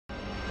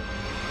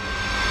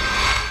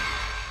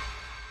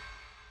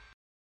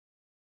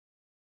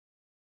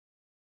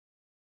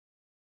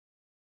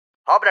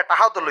হবরে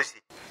টাকাও তো লইছি।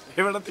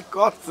 এবারে তুই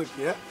করছ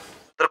কি?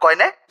 তোর কয়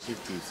না?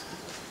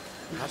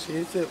 হাসি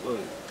হয়েছে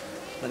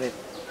মানে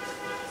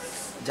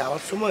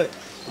যাওয়ার সময়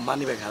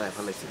মানি ব্যাগ হারায়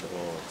ফেলাইছিল।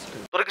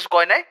 তোর কিছু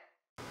কয় নাই?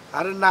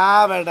 আরে না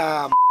বেটা,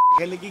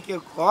 খেলে কি কেউ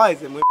কয়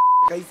যে মই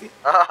খাইছি?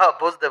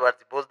 বুঝতে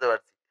পারছি।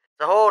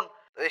 যখন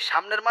ওই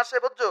সামনের মাসে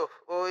বুঝছো,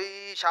 ওই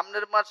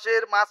সামনের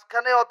মাসের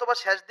মাঝখানে অথবা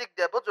শেষ দিক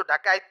দিয়ে বুঝছো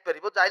ঢাকা আইতে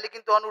পারিব, যাইলে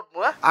কিন্তু অন উঠবো।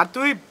 আর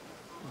তুই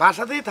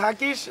বাসাতেই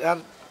থাকিস আর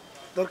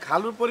তোর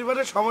খালুর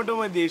পরিবারের সময়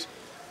টময় দিস,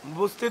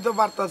 বুঝতেই তো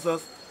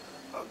পারতাছস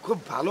খুব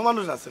ভালো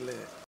মানুষ আসলে।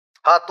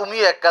 হ্যাঁ তুমি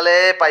এককালে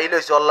পাই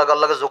লইছো,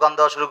 অল্লাগে জোকান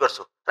দেওয়া শুরু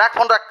করছো। রাখ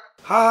ফোন রাখ।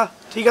 হ্যাঁ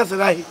ঠিক আছে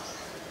রাহি।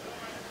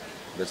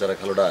 বেচারা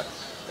খালুটা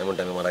এমন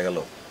টাইমে মারা গেল।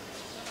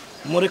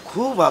 মোরে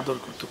খুব আদর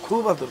করতো,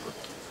 খুব আদর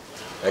করতো।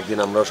 একদিন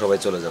আমরাও সবাই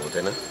চলে যাবো,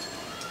 তাই না?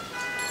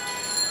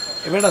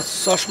 এবার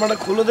চশমাটা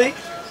খুলে দেই।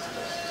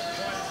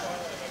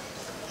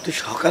 তুই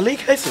সকালেই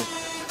খাইছো?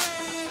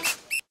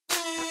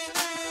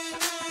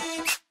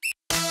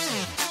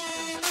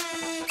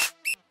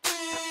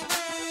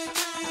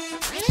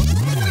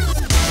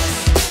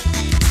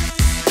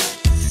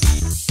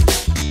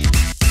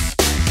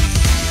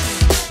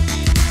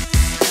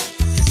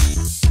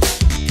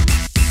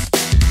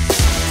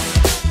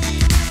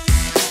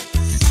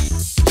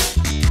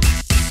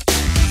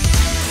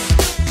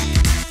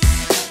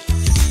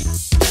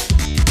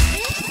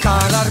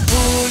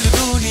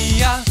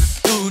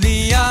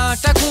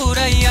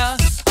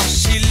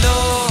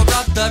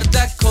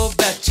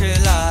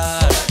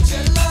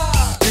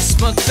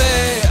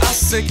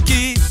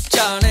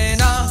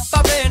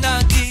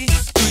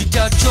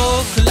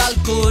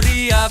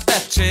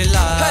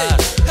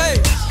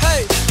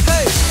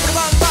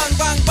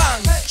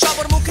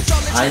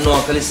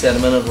 নোয়াখালী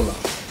চেয়ারম্যানের হলাম,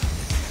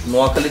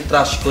 নোয়াখালী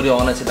ত্রাস করে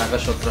অনাছে ঢাকা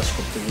সব ত্রাস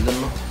করতে, বুঝলেন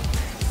না?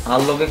 আর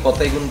লোকে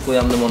কথাই গুণ কই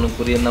আপনি মনে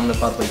করি এর নামে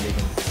পার পাই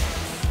যাবেন।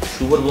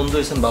 শুভর বন্ধু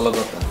হয়েছেন ভালো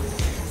কথা,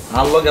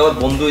 আর লোক আবার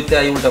বন্ধু হইতে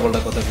আই উল্টা পাল্টা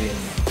কথা কইেন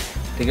না,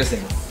 ঠিক আছে?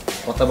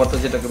 কথাবার্তা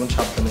যেটা কেমন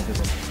সাবধানে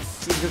দেবেন।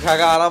 কিন্তু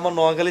কাকা আর আমার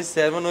নোয়াখালী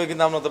চেয়ারম্যান হয়ে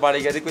কিন্তু আমরা তো বাড়ি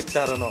গাড়ি করতে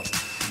পারো না।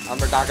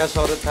 আমরা ঢাকা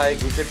শহরে থাই,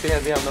 ঘুষের টিয়া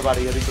দিয়ে আমরা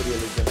বাড়ি গাড়ি করিয়ে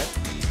দিচ্ছি না।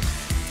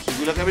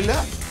 সেগুলো কাবিল্লা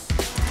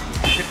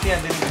ঘুষের টিয়া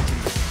দিয়ে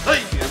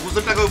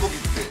ঘুষের টাকা হইব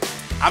কিনতে?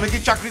 আমি কি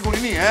চাকরি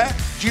করিনি? হ্যাঁ,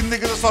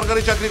 জিন্দেগিতে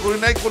সরকারি চাকরি করি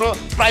নাই, কোনো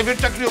প্রাইভেট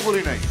চাকরিও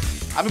করি নাই।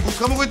 আমি ঘুষ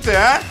খামো করতে?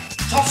 হ্যাঁ,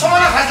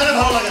 সবসময় হাজারে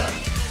ভালো লাগে না,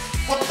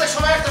 প্রত্যেক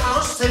সময় একটা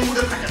মানুষ সেই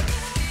মুডে থাকে না।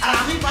 আর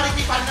আমি পারি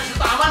কি পারি না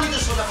সেটা আমার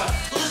নিজস্ব ব্যাপার।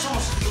 তোদের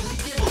সমস্যা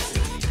কে বলছে?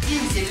 কি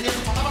হয়েছে? এটা নিয়ে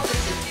কথা বলতে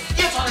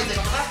কে চলাইছে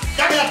কথাটা?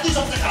 কাকে আর তুই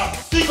সবচেয়ে খারাপ,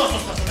 তুই কষ্ট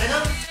করছিস, তাই না?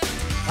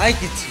 আই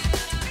কিচ্ছি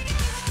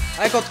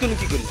আই কতক্ষণ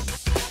কি করলি?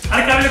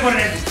 আরে কাবিলে করে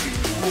নাই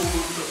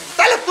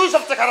তাহলে তুই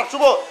সবচেয়ে খারাপ।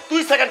 শুভ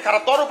তুই সেকেন্ড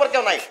খারাপ, তোর উপর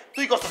কেউ নাই।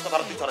 তুই কষ্ট করতে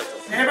পারো, তুই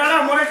চড়াইছিস। এবারে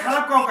মনে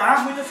খারাপ কাকা,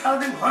 আমি তো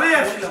সারাদিন ঘরেই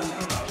আছিলাম।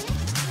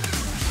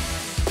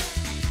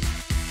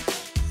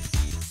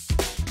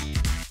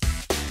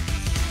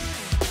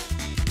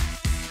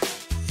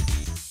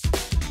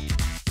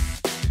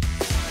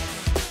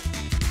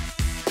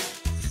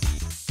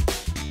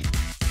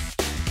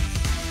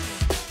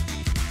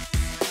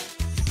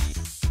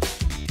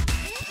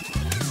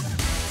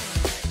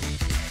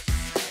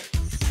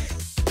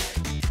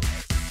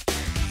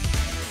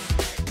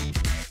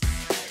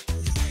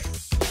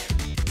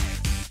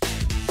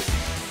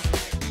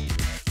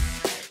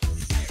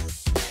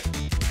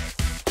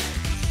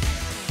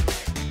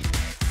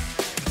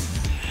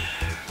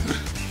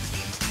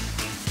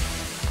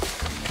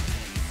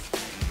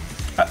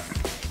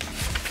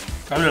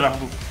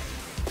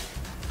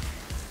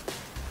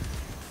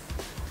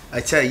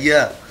 আচ্ছা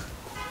ইয়া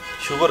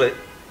শুভরে,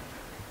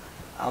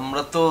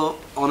 আমরা তো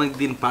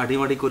অনেকদিন পার্টি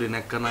মাটি করি না,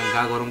 একখানা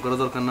গা গরম করা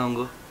দরকার না? অঙ্গ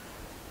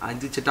আজ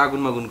দিচ্ছে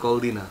টাগুন মাগুন কল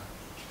দি না,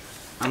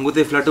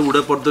 আঙ্গুতে ফ্ল্যাটে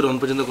উড়ে পর ধরে অন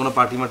পর্যন্ত কোনো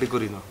পার্টি মাটি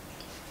করি না।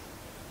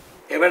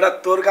 এবারে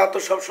তোর গা তো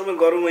সবসময়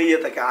গরম হইয়া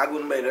থাকে,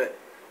 আগুন বাইরে,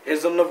 এর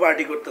জন্য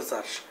পার্টি করতে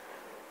চাস।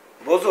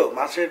 বোঝো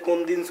মাসের কোন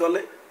দিন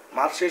চলে,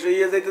 মাস শেষ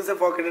হইয়া যাইতেছে,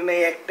 পকেটে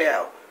নেই এক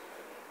টাকাও।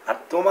 আর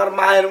তোমার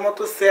মায়ের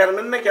মতো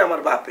চেয়ারম্যান নাকি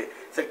আমার বাপে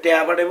সে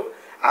টেয়া পাঠাবো?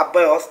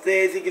 আব্বাই হস্তে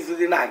এসেছি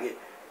কিছুদিন আগে,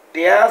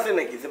 টেয়া আছে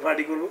নাকি যে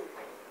পার্টি করবো?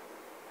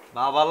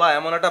 বাবালা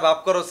এমন একটা বাপ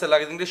করছে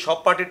লাগে কিন্তু সব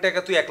পার্টির টাকা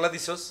তুই একলা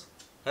দিছস।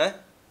 হ্যাঁ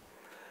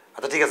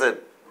আচ্ছা ঠিক আছে,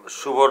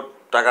 শুভর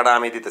টাকাটা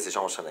আমি দিতেছি,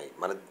 সমস্যা নেই।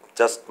 মানে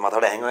জাস্ট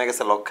মাথাটা হ্যাং হয়ে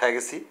গেছে, লক খাই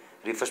গেছি,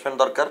 রিফ্রেশমেন্ট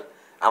দরকার।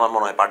 আমার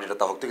মনে হয় পার্টিটা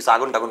তা হোক, তুই কিছু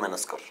আগুন টাগুন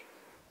ম্যানেজ কর।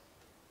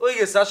 ওই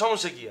গেছে, আর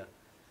সমস্যা কি?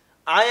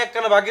 আয়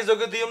একখানা বাকি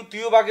যোগে দিম,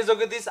 তুইও বাকি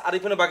যোগে দিস, আর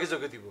এখানে বাকি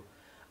যোগে দিব।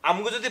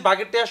 আমাকে যদি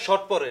বাকির টাকা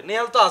শর্ট পড়ে,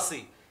 নেহাল তো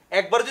আসি,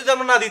 একবার যদি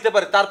আমরা না দিতে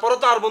পারি তারপরে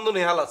তো আর বন্ধু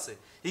নেহাল আছে,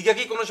 ইগা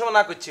কি কোনো সময়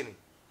না করছি নি?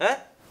 হ্যাঁ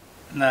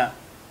না,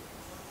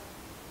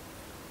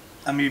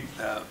 আমি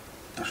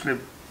আসলে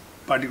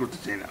পার্টি করতে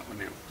চাই না,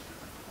 মানে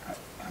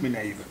আমি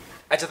নাই।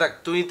 আচ্ছা থাক,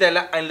 তুই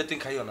তাইলে আনলে তুই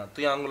খাইও না,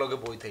 তুই আঙুলকে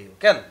বই থাইও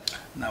কেন?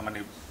 না মানে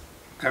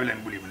খাইলে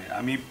আমি বলি, মানে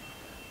আমি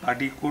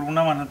পার্টি করবো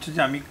না, মানে হচ্ছে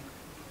যে আমি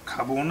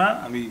খাবো না,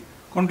 আমি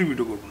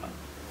কন্ট্রিবিউটও করবো না।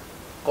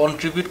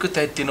 কন্ট্রিবিউট করতে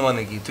চাইতি না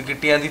মানে কি? তুই কি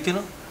টিয়া দিতি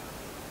না?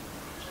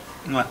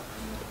 না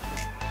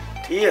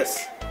ঠিক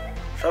আছে,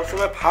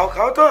 সবসময় ফাও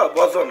খাও তো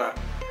বোঝো না,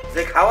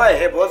 যে খাওয়ায়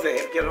হে বোঝে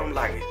কিরকম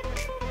লাগে।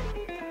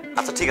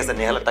 আচ্ছা ঠিক আছে,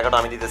 নেহালের টাকাটা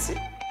আমি দিতেছি।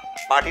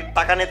 পার্টির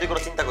টাকা নিয়ে তুই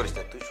কোনো চিন্তা করিস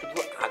না, তুই শুধু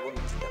আগুন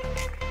চিন্তা কর।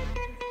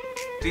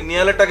 তুই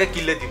নেহালের টাকা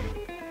কিনলে দিবি,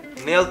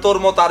 নেহাল তোর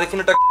মতো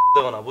আরিফিনের টাকা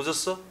দেবো না,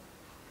 বুঝেছ?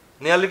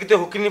 নেহালের কি তুই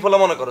হুকিনি ফলা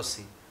মনে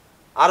করছি?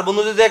 আর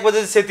বন্ধু যদি একবার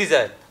যদি সেতি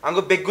যায়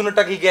আমাকে বেগুনের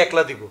টাকা গিয়ে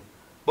একলা দিব।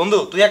 বন্ধু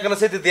তুই একখানা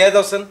সেতি দিয়ে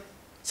দাওছেন,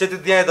 সেতি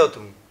দিয়ে দাও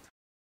তুমি।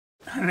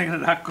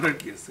 রাগ করার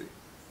কি আছে?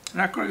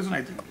 রাগ করার কিছু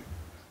নাই। তুমি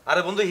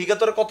আরে বন্ধু হিগা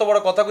তোর কত বড়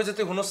কথা কইছে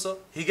তুই শুনছ?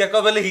 হিগা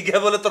কবে হিগা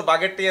বলে তোর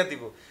বাগের টিয়া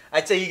দিব।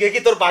 আচ্ছা হিগা কি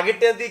তোর বাগের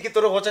টিয়া দিয়ে কি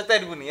তোর হোচাতে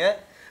আসবো নি? হ্যাঁ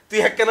তুই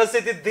একখানা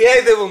সেতি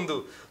দেয়াই দে বন্ধু,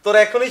 তোর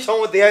এখনই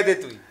সময় দেয়াই দে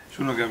তুই।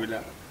 শুনো কাবিলা,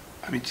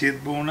 আমি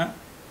চেতবো না,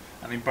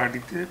 আমি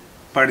পার্টিতে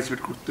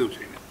পার্টিসিপেট করতেও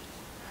চাই না।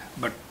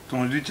 বাট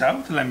তোমরা যদি চাও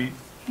তাহলে আমি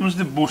তোমার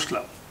সাথে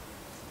বসলাম,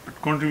 বাট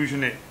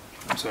কন্ট্রিবিউশনে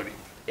সরি।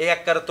 এই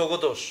একবারে তোগো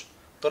দোষ,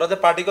 তোরা যে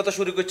পার্টি কথা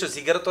শুরু করছো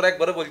সিগারে তোরা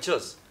একবারে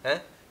বলছস হ্যাঁ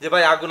যে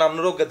ভাই আগুন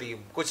আমরা রোগা দিই,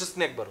 কইছস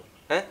না একবারও?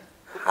 হ্যাঁ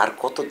আর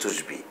কত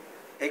চুষবি?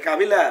 এই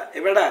কাবিলা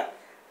এবারে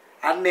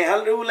আর নেহাল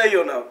রে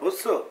উলাইও না,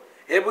 বুঝছো?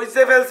 এ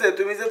বুঝতে ফেলছে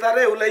তুমি যে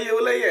তারে উলাইয়ে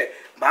উলাইয়ে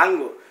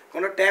ভাঙবো,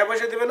 কোনো ট্যাপ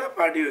বসে দিবে না,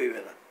 পার্টি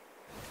হইবে না।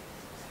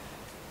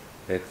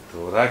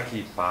 তোরা কি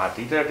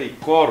পার্টি টাটি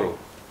করো,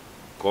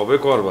 কবে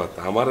করবা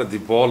আমার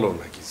বলো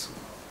না কিছু।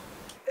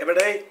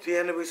 এবারে তুই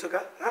এনে বুঝছো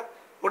কা? হ্যাঁ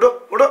ওঠো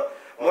ওঠো,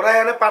 মোরা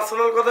এনে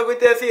পার্সোনাল কথা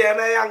কইতে আসি,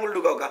 এনে আঙুল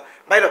ঢুকাও কা,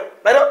 বাইরো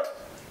বাইরো।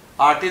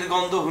 পার্টির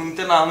গন্ধ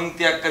হুইতে না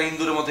হুইতে একবার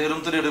ইন্দুরের মতো এরম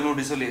তোর এরম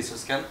উঠে চলে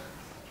এসেছিস কেন?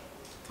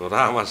 তোরা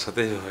আমার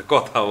সাথে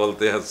কথা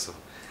বলতে আসছো,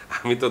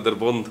 আমি তোদের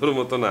বন্ধুর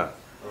মতো না,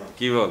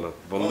 কি বলো?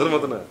 বন্ধুর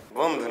মতো না?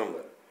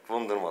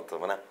 বন্ধুর মতো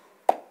মানে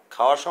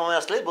খাওয়ার সময়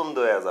আসলেই বন্ধু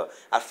হয়ে যাও,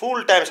 আর ফুল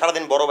টাইম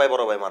সারাদিন বড়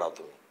ভাই মারাও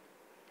তুমি।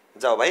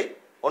 যাও ভাই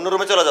অন্য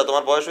রুমে চলে যাও,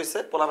 তোমার বয়স হয়েছে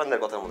পোলাপানদের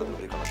কথার মধ্যে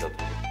ঢুকি কোনো। যাও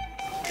তুমি।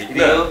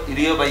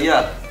 রিও ভাইয়া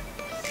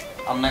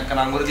আমরা একটা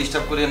নাঙ্গরে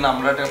ডিস্টার্ব করি না,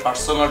 আমরা একটা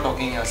পার্সোনাল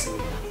টকিং আছি,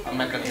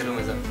 আমরা একটা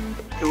রুমে যান।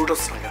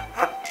 উঠোস না কা?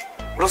 হ্যাঁ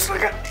উঠোস না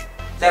কা?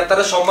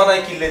 এতারে সম্মান আই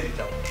কিনলে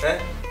দিতাম, হ্যাঁ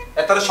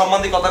এতারে সম্মান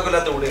দিয়ে কথা কইলে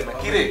তো উড়ে না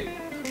কি রে?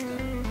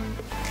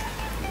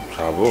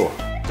 খাবো?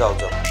 যাও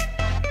যাও।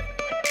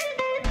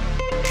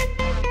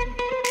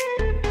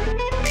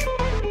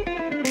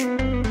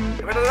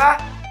 এবারে না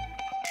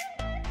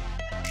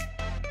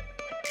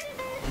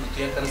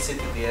তুই একটা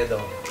সেটি দিয়ে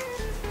দাও।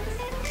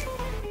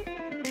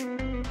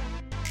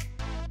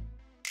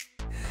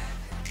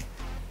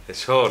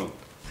 শোন,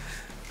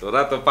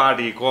 তোরা তো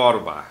পার্টি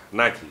করবা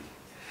নাকি?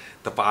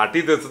 তা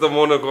পার্টিতে তো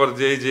মনে কর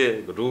যে এই যে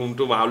রুম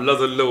টুম আল্লাহ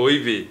ধরলে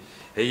হইবে,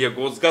 এই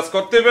গোছ গাছ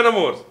করতে হবে না,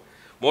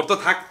 মোর তো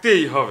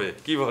থাকতেই হবে,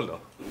 কি বলো?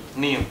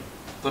 নিয়ম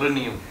তোরে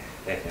নিয়ম,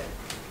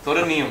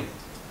 তোরে নিয়ম,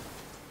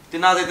 তুই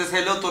না যেতে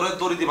চাইলেও তোরে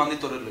দড়ি দি বান্ধি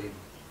তোরে লই।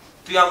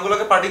 তুই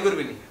আমগুলোকে পার্টি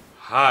করবি নি?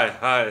 হায়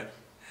হায়,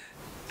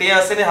 টিয়া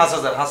আছে নি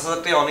 5,000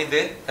 টিয়া অনি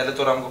দে, তাহলে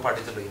তোর আমগো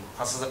পার্টিতে লই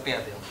 5,000 টিয়া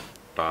দে।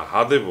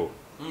 টাহা দেব?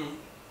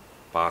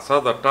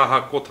 5,000 টাকা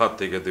কোথা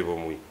থেকে দেব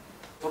মুই?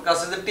 তোর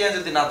কাছে যে টিয়া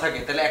যদি না থাকে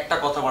তাহলে একটা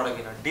কথা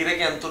বাড়াবি না,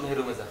 ডিরেক্ট আনতুন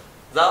হেরুমে যা,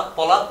 যা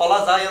পলা পলা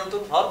যা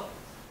আনতুন হর।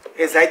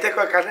 এ যাইতে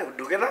কয় কানে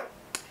ঢুকে না?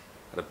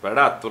 আরে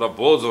বেড়া তোরা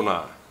বোঝো না,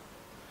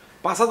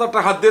 5,000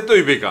 টাকা দিয়ে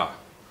তোই বেকা,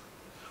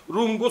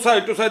 রুম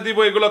গোছাই টোছাই দিব,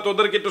 এগুলা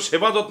তোদেরকে একটু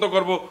সেবা যত্ন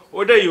করবো,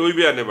 ওইটাই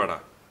হইবে আনে বেড়া।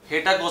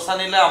 হেটা গোসা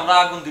নিলে আমরা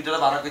আগুন দুইটা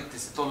ভাড়া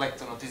করতেছি, তোর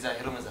লাগতো না, তুই যা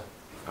হেরুমে যা।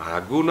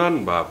 আগুন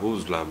আনবা?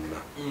 বুঝলাম না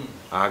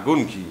আগুন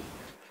কি?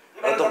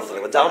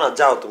 যাও না,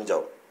 যাও তুমি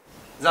যাও।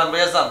 যান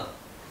ভাইয়া যান,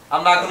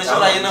 আমরা আগুনের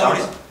সামনে আইয়ে না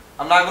হুড়ি,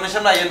 আমরা আগুনের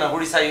সামনে আইয়ে না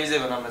হুড়ি ছাই হয়ে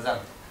যাবেন, আমরা যান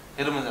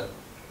হেরুমে যান।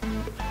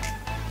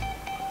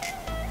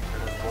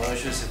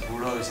 বয়স হয়েছে,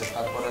 বুড়ো হয়েছে,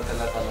 তারপরে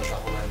তেলা তালা তা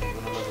হলো না,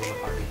 এগুলো হলো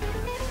পার্টি।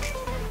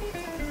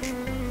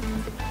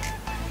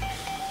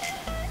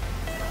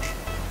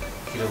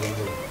 কিরে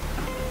বন্ধু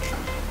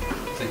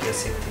তুই কে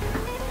শিখতি?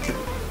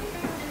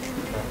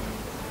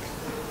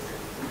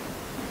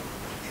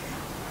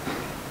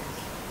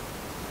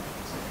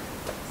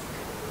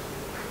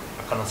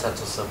 Akan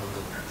satu sa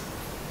bunduk.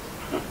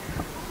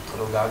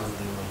 Kalau gagal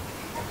di mana?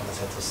 Akan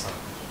satu sa.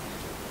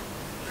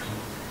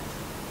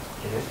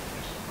 Ini,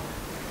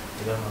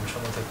 tidak manusia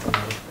macam tu.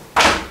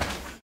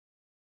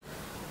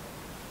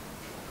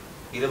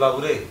 Ini babu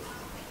re.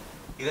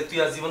 Ini tu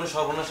ya Zibon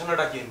Sharma na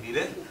dakin.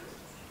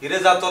 Ini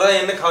jatora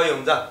ini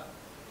khawayom ja.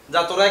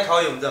 Jatora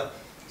khawayom ja.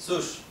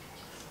 Sus.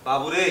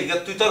 Babu re, ini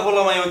tu tar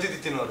hola mai oti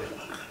ditin ore.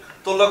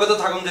 Tolla ko to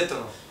thakon jeto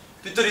na.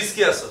 Tu to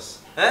risky asos.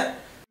 Eh?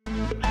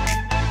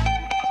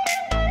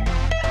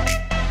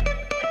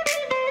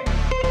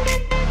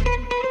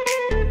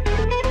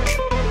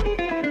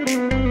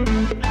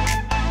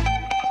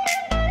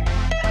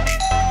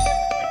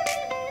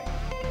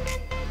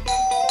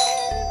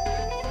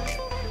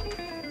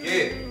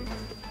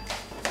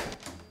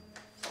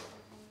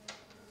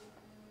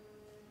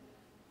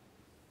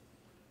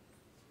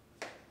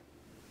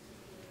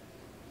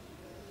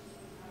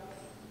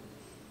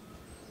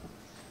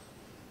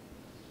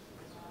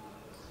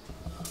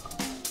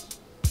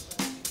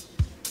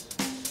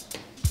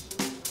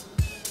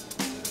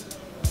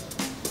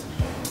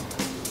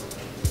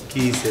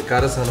 কি সে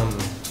কার সানাম?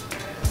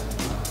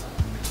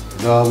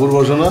 হাবুর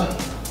বাসা না?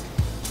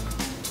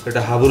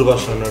 এটা হাবুর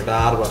বাসা না, এটা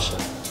আর বাসা।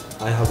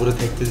 আমি হাবুরে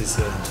থাকতে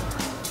দিছি।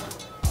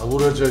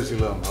 হাবুরে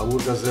চাইছিলাম,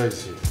 হাবুর কাছে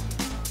আইছি।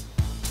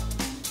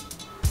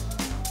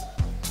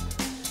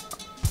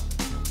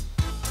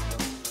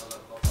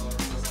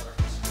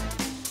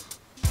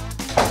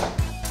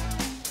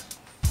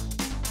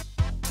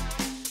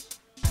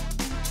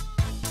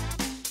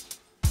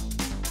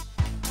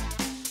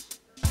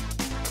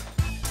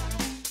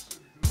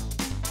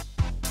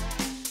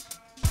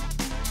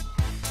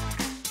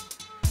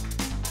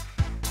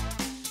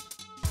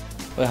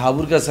 ওই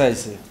হাবুর কাছে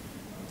আইছে,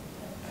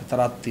 তার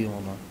আত্মীয়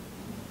মনে হয়।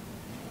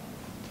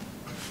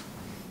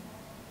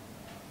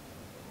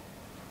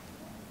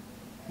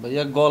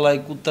 ভাইয়া গলায়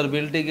কুত্তার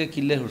বেল্টে গিয়ে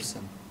কিল্লে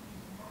উঠছেন,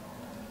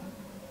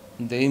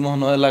 দেই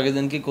মনে হয় লাগে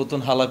যেন কি কতন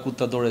হালা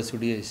কুত্তা দৌড়ে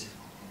ছুটিয়ে আইছে।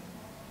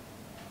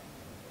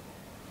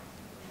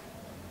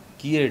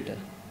 কি এটা?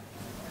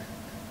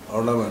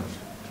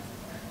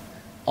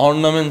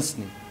 অর্নামেন্টস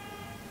নি,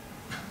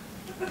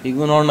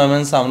 এগুলো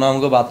অর্নামেন্টস আমরা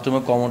আমাকে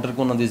বাথরুমে কমোটের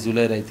কোনো দিয়ে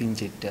ঝুলাই রাই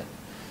 3-4টা,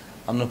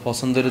 আপনার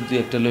পছন্দের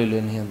 2-1টা লই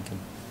লই নিয়ে আনতেন।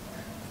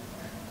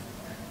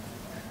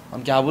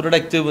 আমাকে আবুরে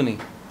ডাকতে হইব নি?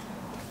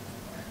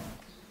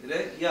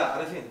 ইয়া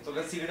আরেফিন তোর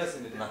কাছে সিগারেট আছে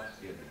না?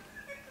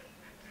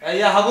 এই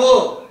ইয়া হাবু,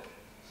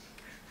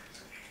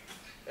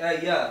 এই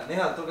ইয়া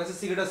নেহা তোর কাছে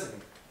সিগারেট আছে না?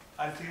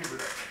 আর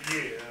সিগারেট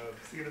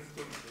সিগারেট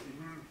তো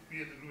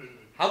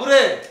হাবু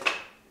রে,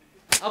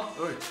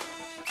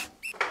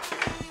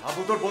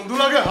 হাবু তোর বন্ধু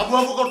লাগে? হাবু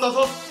হাবু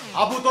করতাছস?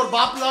 হাবু তোর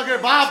বাপ লাগে,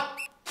 বাপ।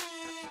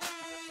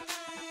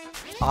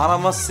 আর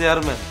আমার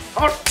চেয়ারম্যান।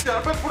 আমার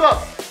চেয়ারম্যান পুরা।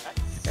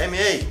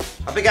 এই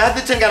আপনি গায়ে হাত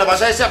দিচ্ছেন কেন?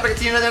 বাসায় এসে আপনাকে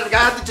 3000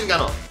 গায়ে হাত দিচ্ছেন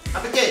কেন?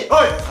 আপনি কে?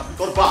 ওই আমি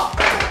তোর বাপ,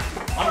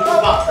 আমি তোর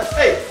বাপ।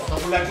 এই কথা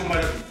বলে একদম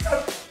মাইরা দিবি।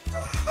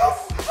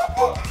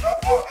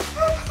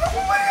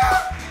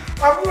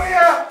 আবু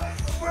ভাইয়া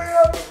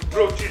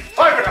ব্রোচি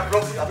ওই বেটা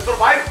ব্রোচি, আমি তোর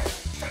ভাই,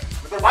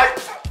 আমি তোর ভাই।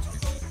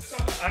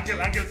 আঙ্কেল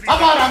আঙ্কেল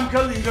আমার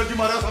আঙ্কেল ইংরেজি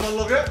মারা আমার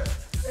লগে,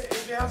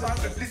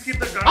 প্লিজ কিপ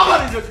দ্য গান। আমার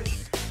ইংরেজি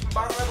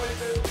বাংলা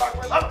বলতে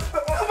বাংলা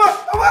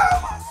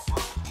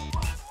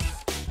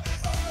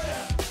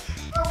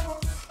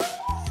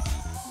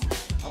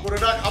হাবুরে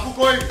ডাক। হাবু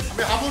কই?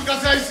 আমি হাবুর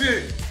কাছে আইছি।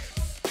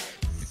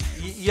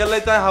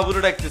 ইয়ালাই তাই হাবুরে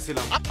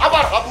ডাকতেছিলাম।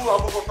 আবার হাবু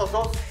হাবু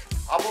করতাছস?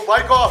 হাবু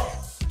ভাই কর,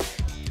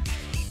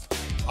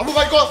 হাবু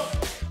ভাই কর।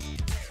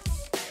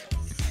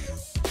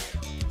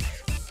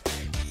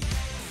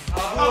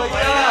 হাবু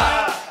ভাইয়া,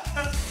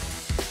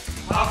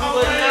 হাবু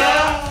ভাইয়া,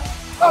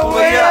 হাবু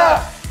ভাইয়া,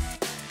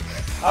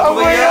 হাবু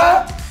ভাইয়া।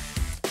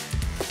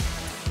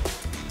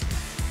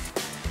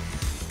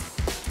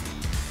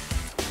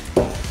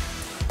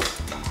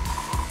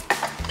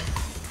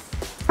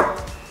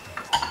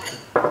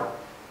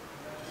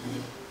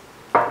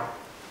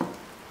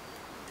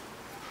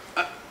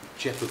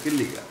 চেতকের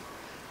লিগা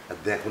আর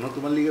দেখো না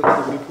তোমার লিগা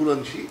কতগুলি ফুল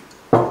আনছি।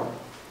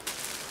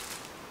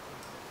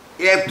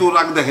 এত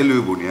রাগ দেখাইলে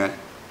হইব নি।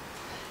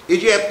 এই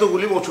যে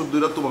এতগুলি বছর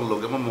ধরে তোমার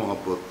লোক আমার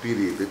মহাপত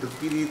পিরিত, এটা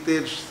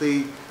পিরিতের সেই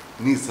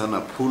নিশানা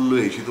ফুল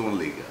লয়ে এসি তোমার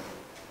লিগা।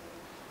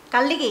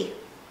 কার লিগে?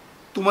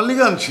 তোমার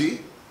লিগা আনছি।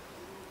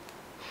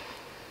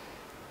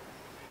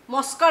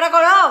 মস্করা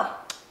করো,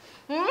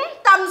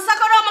 তামসা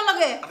করো আমার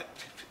লগে।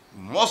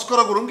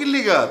 মস্করা করুন কি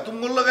লিগা?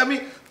 তোমার লগে আমি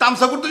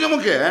তামসা করতে যাবো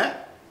কে?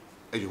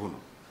 এই যে শোনো,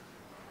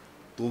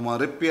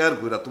 তোমারে পেয়ার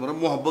কইরা, তোমার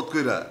মোহব্বত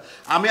কইরা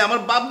আমি আমার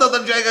বাপ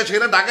দাদার জায়গা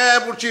ছেড়ে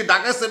ঢাকায় পড়ছি,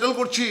 ঢাকায় সেটেল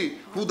করছি,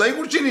 হুদাই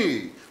করছি নি।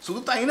 শুধু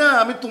তাই না,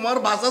 আমি তোমার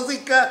ভাষা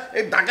শিক্ষা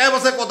এই ঢাকায়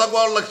ভাষায় কথা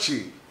কওয়ার লাগছি।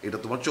 এটা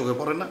তোমার চোখে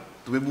পড়ে না?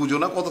 তুমি বুঝো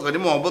না কতখানি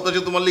মহব্বত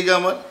আছে তোমার লিগা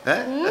আমার?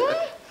 হ্যাঁ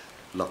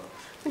ল,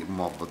 এই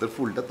মহব্বতের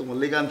ফুলটা তোমার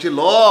লিগা আনছি,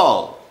 ল।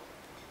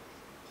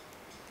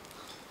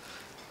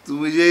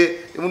 তুমি যে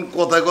এমন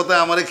কথায় কথায়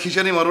আমারে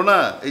খিসানি মারো না,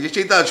 এই যে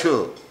চেতা আছো,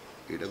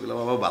 এটা বললাম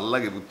আমার ভাল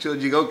লাগে, বুঝছো?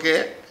 জিগাও কে?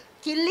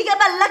 কি লিগে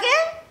ভাল লাগে?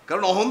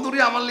 কারণ অহন্তরী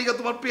আমার লিগা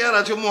তোমার পেয়ার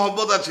আছে,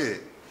 মোহব্বত আছে।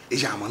 এই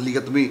যে আমার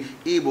লিগা তুমি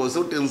এই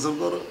বয়সেও টেনশন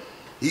করো,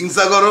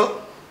 হিংসা করো,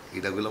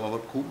 এটা বললাম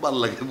আমার খুব ভাল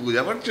লাগে,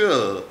 বুঝা পারছো?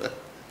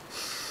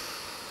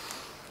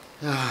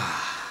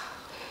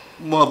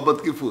 মোহব্বত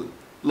কি ফুল,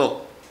 লো।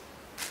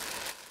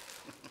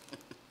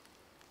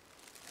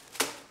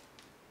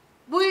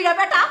 বুইড়া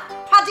বেটা,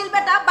 ফাজিল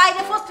বেটা,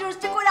 বাইরে ফস্তি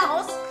ফস্তি কইরা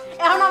হস,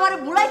 এখন আমারে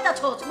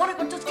বুলাইতাছস, মনে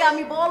করছস কি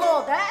আমি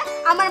বলদ?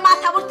 আমার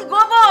মাথা ভর্তি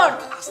গোবর।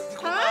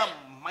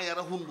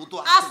 মায়ারা হুনবো তো,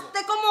 আস্তে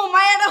কমু,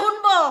 মায়ারা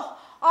হুনবো।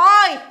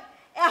 ওই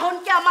এখন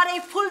কি আমার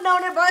এই ফুল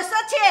নেওয়ার বয়স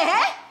আছে?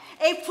 হ্যাঁ,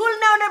 এই ফুল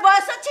নেওয়ার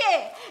বয়স আছে?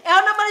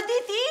 এখন আমার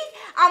দিতি,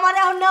 আমার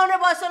এখন নেওয়ার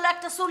বয়স হলো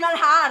একটা সোনার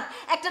হার,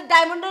 একটা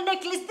ডায়মন্ডের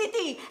নেকলেস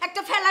দিতি,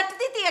 একটা ফ্ল্যাট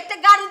দিতি, একটা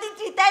গাড়ি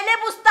দিতি, তাইলে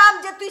বুঝতাম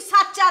যে তুই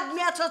সাচ্চা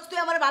আদমি আছস, তুই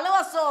আমার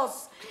ভালোবাসস।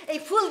 এই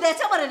ফুল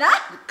দেছে আমারে না?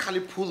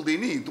 খালি ফুল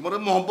দিইনি, তোমার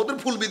মহব্বতের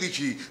ফুল বি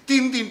দিছি।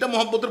 3-3টা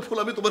মহব্বতের ফুল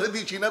আমি তোমারে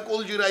দিছি না,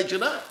 কলজির আইছে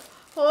না।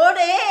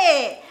 ওরে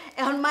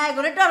এখন মায়ের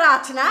ঘরে ডরা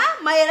আছে না?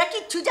 মায়েরা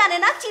কিচ্ছু জানে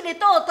না, চিনে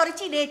তো, তোর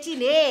চিনে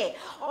চিনে।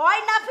 ওই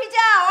না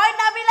ফিজা, ওই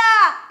না বিলা,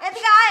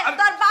 এদিকে আয়।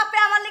 তোর বাপে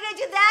আমার লেগে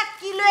যে দেখ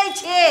কি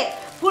লয়েছে,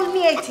 ফুল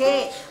নিয়েছে,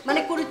 মানে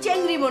কোনো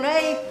চেংড়ি মনে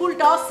হয় এই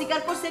ফুলটা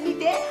অস্বীকার করছে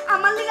নিতে,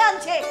 আমার লেগে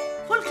আনছে।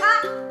 ফুল খা,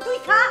 তুই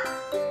খা।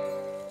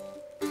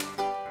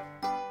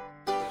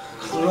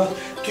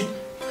 তুই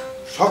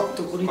শক্ত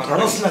করি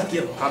ধরস না কি?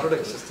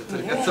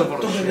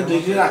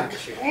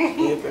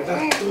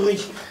 তুই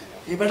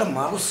এই বেটা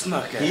মারুস না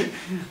কে?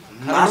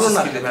 মারো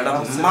না কে বেটা?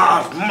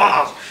 মার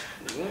মার।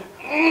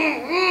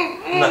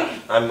 না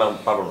আমি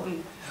পারবো না,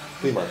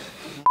 তুই মার।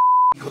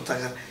 কথা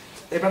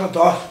এই বেটা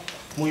ধর,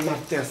 মুই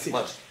মারতে আসি।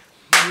 মার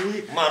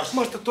মার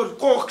মারতে তোর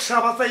কোক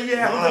সাবাতাইয়ে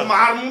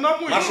মারমু না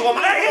মুই?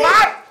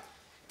 মার।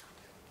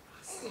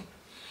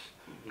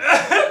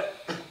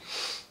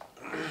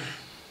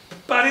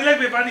 পানি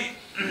লাগবে পানি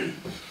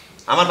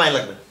আমার পানি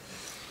লাগবে।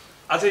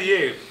 আচ্ছা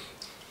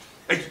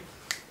এই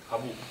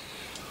বাবু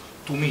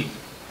তুমি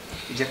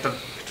এই যে একটা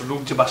লোক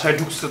যে বাসায়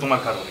ঢুকছে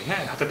তোমার কারণে,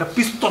 হ্যাঁ, হাতে একটা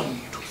পিস্তল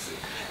নিয়ে ঢুকছে,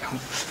 এখন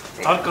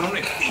তার কারণে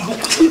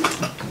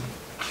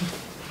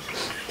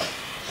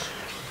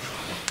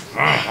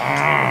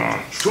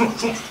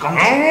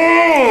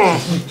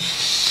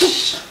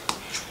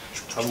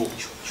বাবু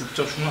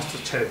চুপচাপ সমস্ত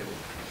ছেড়ে দেবো।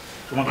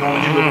 তোমার কারণে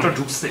যে লোকটা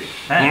ঢুকছে,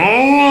 হ্যাঁ,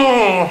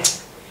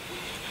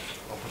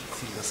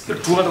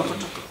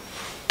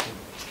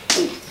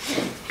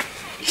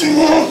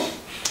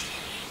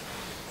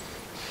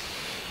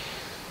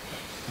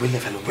 বললে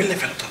ফেলো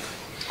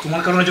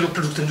তোমার কারণে যে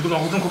লোকটা ঢুকছে যদি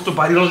অঘটন করতো,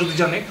 বাড়ির যদি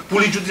জানে,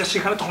 পুলিশ যদি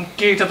সেখানে, তখন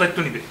কে এটা দায়িত্ব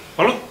নিবে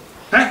বলো?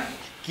 হ্যাঁ,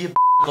 কি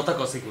কথা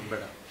কসি কোন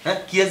বেটা, হ্যাঁ,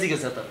 কি আজি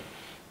গেছে তার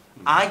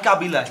আই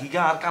কাবিলা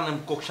হিগা আর কানে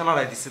কোকশানা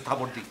রাই দিছে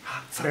থাবর দি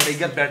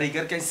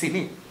বেড়াইগার কে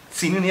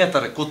চিনি নিয়ে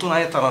তারে কত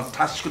নাই তারা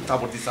ঠাস করে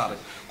থাবর দিছে। আরে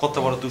কত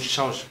বড়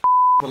দুঃসাহস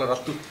বলে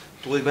রাত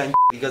তুই ভাই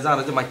ইগা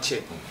জানে যে মারছে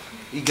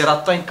ইগা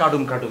রাত তাই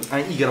কাডুম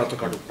আই ইগা রাত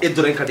কাডুম এ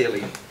ধরে কাটিয়া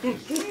লাগি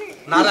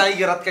না রে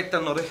ইগা রাত কাটতা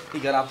নরে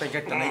ইগা রাত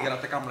কাটতা না ইগা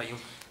রাত কামড়াইও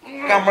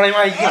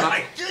মা ইগা রাত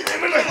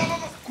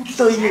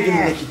কুত্তা হইয়ে গেলি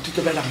নাকি তুই?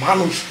 তো বেটা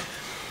মানুষ,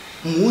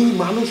 মুই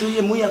মানুষ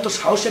হইয়ে, মুই এত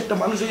সাহসী একটা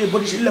মানুষ হইয়ে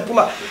বরিশাল্লা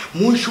পোলা,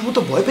 মুই শুভ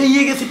তো ভয়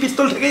পেয়ে গেছি,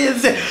 পিস্তল ঠেকে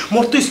যাচ্ছে,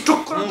 মোর তো স্ট্রোক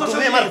করার তো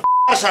তুমি আমার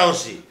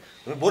সাহসী,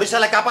 তুমি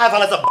বরিশালে কাপায়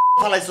ফেলাইছো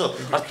ফালাইছো,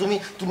 আর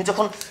তুমি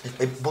যখন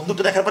এই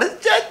বন্দুকটা দেখার পরে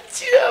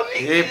যাচ্ছি আমি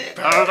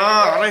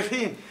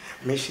আরেফিন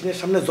মেশিনের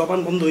সামনে জবান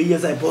বন্ধ হইয়া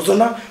যায়,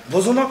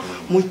 বোঝো না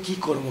মুই কি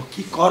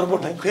করবো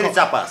ফের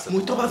চাপা আছে।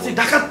 মুই তো ভাবছি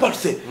ডাকাত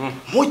পড়ছে,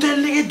 মুই তো এর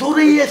লেগে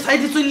দৌড়াইয়া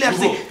সাইডে চলে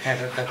আসছি।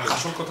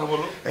 আসল কথা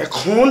বলো,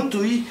 এখন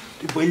তুই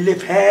বললে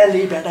ফেল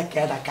এই বেটা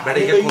কেডা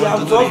কারে লইয়া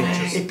আমছো,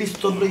 এই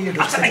পিস্তল লইয়া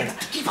ঢুকছে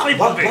কি ভাবে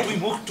বলবে তুই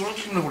মুখ তোরা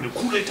কি বলে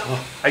খুলে এটা।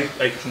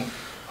 এই শুনো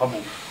বাবু,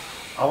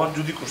 আবার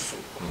যদি করছো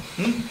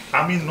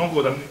আমি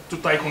নগদ, আমি তো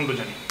তাইকোন্ডো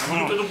জানি, আমি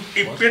তো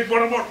এই পেট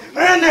বরাবর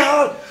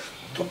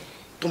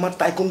তোমার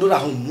তাইকোন্ডো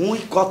রাখো, মুই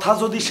কথা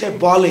যদি সে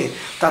বলে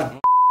তার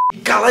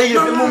গালাইয়া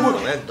ফেলবো,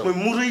 ওই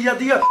মুরাইয়া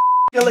দিয়া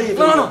গালাইয়া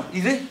ফেলবো। না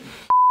ইরে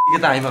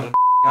এটা আই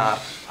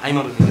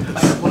মারু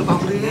বল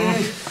বাবরে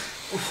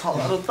ও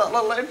ফালারো তালা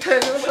লাই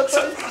ঠেলে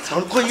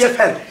সাউন্ড কইয়া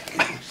ফেল।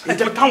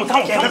 এটা থামো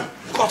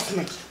কস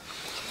নাকি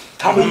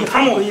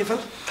থামো কইয়া ফেল,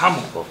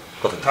 থামো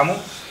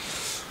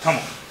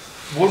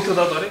বলতে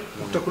দাও তারে,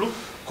 মুখটা খুলো,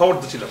 খবর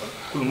দিছিল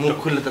মুখ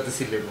খুললে তাতে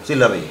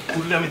চিল্লাবে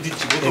খুললে আমি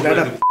দিচ্ছি।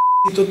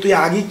 তো তুই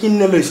আগে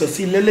কিনে লইছ,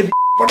 সিলেলে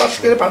পটাশ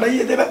করে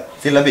পাঠাইয়ে দেবে,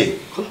 চিল্লাবি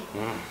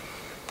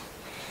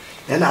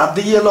এনে হাত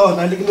দিয়ে এলো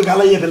নাহলে কিন্তু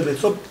গালাইয়া ফেলবে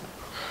সব।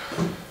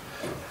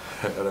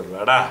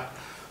 বেড়া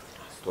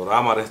তোরা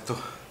আমারে তো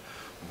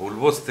ভুল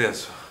বসতে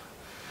আছো,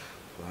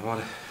 আমার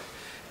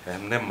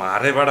এমনি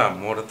মারে বেড়া,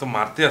 মোরে তো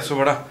মারতে আসো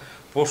বেড়া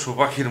পশু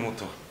পাখির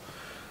মতো,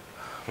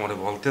 মোরে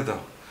বলতে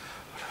দাও।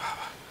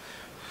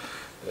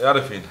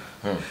 আরেফিন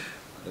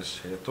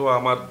সে তো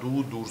আমার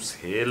দুদুর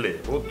ছেলে,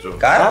 বুঝছো?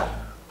 কার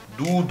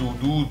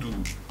দুদু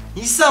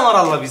ইচ্ছা আমার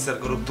আল্লাহ বিচার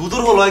করো,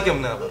 দুধুর হলো হয়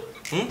কেমনে আবার?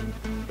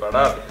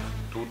 বেড়া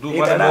দুদু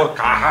মানে মোর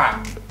কাহা,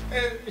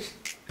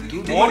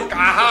 মোর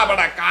কাহা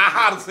বেড়া,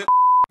 কাহার সে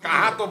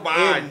কাহা তো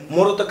ভাই,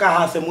 মোরও তো কাহা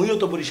আছে, মুইও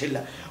তো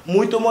বরিশাল্লা,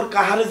 মুই তো মোর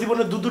কাহারে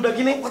জীবনে দুধুটা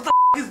কিনে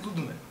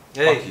দুধু না।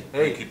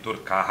 এই কি তোর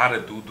কাহারে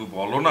দুদু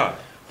বলো না?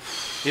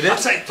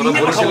 তোরা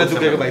বরিশালে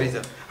দুগাকে বাইরে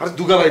যা, আর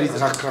দুগা বাইরে যা।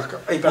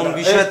 কোন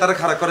বিষয়ে তারা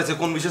খারাপ করেছে,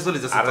 কোন বিষয়ে চলে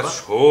যাচ্ছে? আরে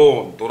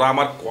শোন, তোরা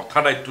আমার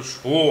কথাটা একটু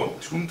শোন,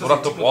 তোরা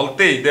তো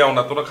বলতেই দেও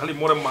না, তোরা খালি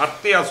মোরে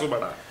মারতে আসো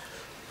বেড়া।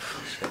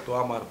 সে তো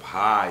আমার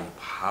ভাই,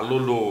 ভালো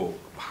লোক,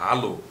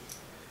 ভালো,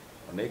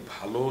 অনেক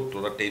ভালো,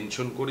 তোরা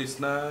টেনশন করিস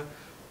না,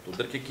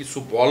 তোদেরকে কিছু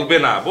বলবে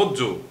না,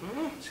 বুঝছো?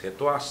 সে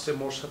তো আসছে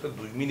মোর সাথে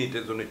 2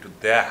 মিনিটের জন্য একটু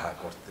দেখা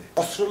করতে।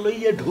 অস্ত্র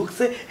লইয়া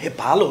ঢুকছে, হে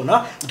ভালো না,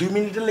 2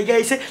 মিনিটের লেগে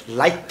আইছে,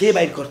 লাইট দিয়ে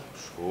বাইর কর।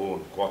 শোন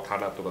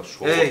কথাটা তোরা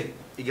শোন,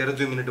 এই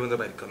 11-2 মিনিটের মধ্যে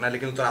বাইর কর, নাহলে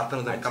কিন্তু তোর আত্মা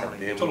না কামড়াই।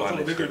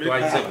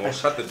 মোর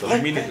সাথে 2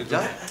 মিনিটের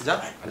যা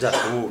যা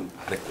শোন,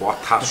 আরে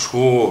কথা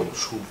শোন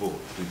শুভ,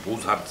 তুই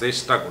বোঝার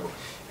চেষ্টা করো।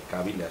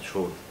 কাবিলা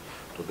শোন,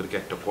 তোদেরকে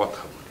একটা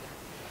কথা বলি,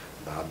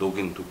 দাদু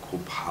কিন্তু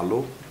খুব ভালো,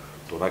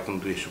 তোরা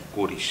কিন্তু এসব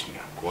করিস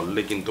না,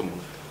 করলে কিন্তু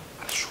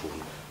শোন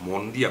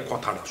মন দিয়া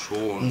কথাটা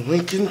শোন।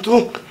 মোর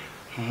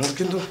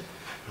কিন্তু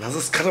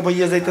মেজাজ খারাপ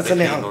হইয়া যাইতেছে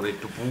না,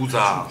 একটু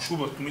বুঝা। শুভ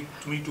তুমি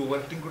একটু ওভার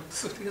অ্যাক্টিং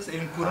করতেছো, ঠিক আছে?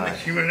 এম করে না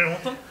হিমেনের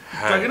মতন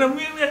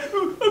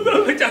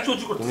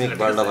তুমি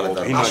বারটা বলে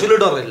দাও, আসলে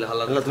ডর হইলা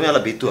হালা, তুমি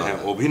আলা বিতু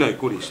অভিনয়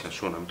করিস না।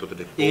 শোন আমি তোদের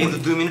এই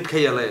 2 মিনিট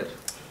খাই আলা এর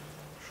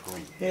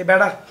এ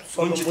বেড়া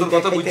শুনছি তোর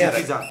কথা, বুঝছি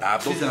তুই যা,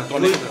 তুই যা, তোর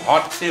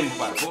হট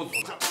টেম্পার বুঝ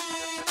না।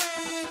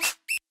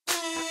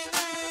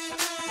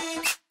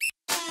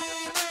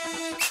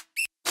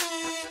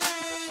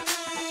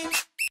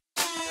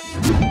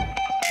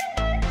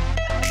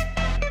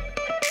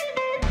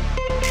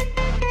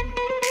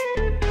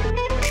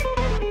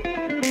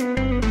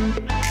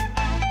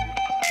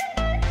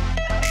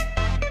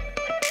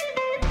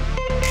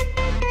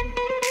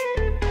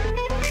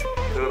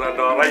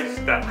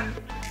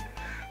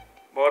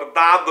 মোর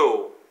দাদু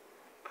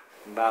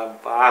নাম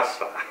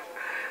পাশা,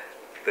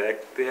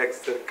 দেখতে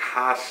একসের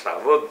খাসা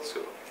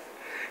বুঝছো,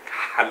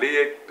 খালি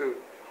একটু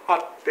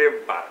হট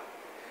টেম্পার,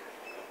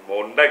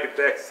 মনটা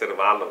কিন্তু একসের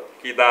ভালো।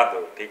 কি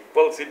দাদু ঠিক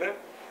বলছি না?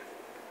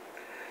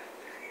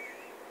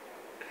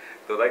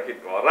 তোরা কি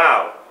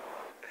করাও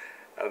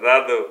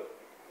দাদু?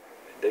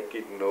 এটা কি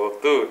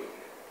নতুন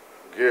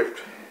গিফট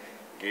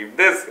গিফট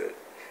দিয়েছে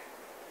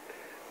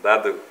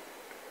দাদু?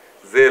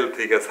 জেল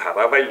থেকে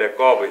ছাড়া পাইলে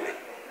কবে?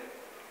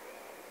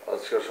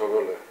 আজকে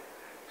সকালে।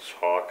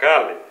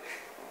 সকালে?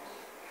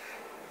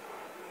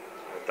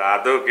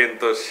 দাদু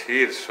কিন্তু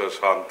শীর্ষ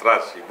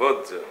সন্ত্রাসী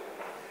বুঝছো।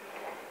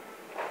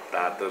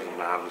 দাদুর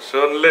নাম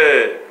শুনলে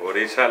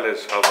বরিশালে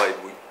সবাই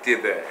বুঝতে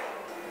দেয়।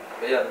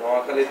 ভাইয়া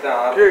নোয়াখালীতে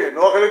আর কি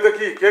নোয়াখালীতে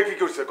কি কে কি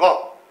করছে ক?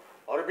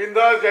 আর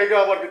বিন্দাস জায়গা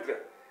আমার ভিতরে।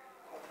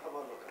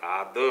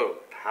 দাদু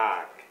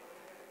থাক,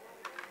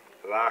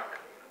 রাখ।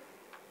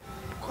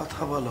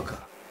 কথা বলো কা।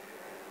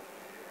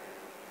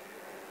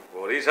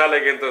 বরিশালে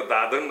কিন্তু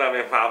দাদুর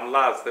নামে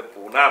মামলা আছে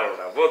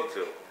 15টা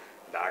বুঝছো।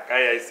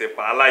 ঢাকায় আইছে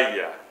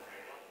পালাইয়া,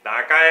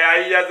 ঢাকায়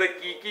আইয়া যে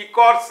কি কি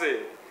করছে,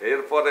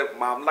 এরপরে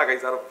মামলা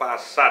খাইছে আরো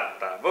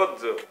 5-7টা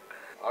বুঝছো।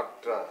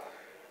 8টা?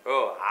 ও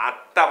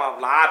 8টা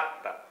মামলা,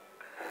 8টা।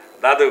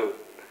 দাদু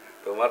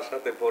তোমার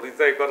সাথে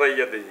পরিচয়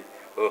করাইয়া দিই,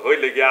 ও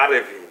হইলে কি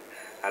আরেফিন।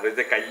 আর ওই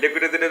যে কাইলে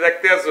করে দিনে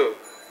দেখতে আসো,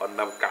 ওর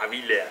নাম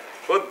কাবিলা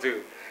বুঝছো।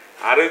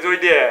 আর ওই যে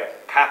ওইটা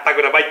খাতা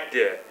করে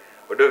বাইতে,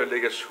 ওটা হইলে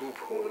গিয়ে শুভ,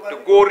 একটু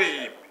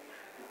গরিব।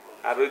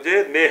 আর ওই যে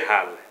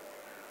নেহাল,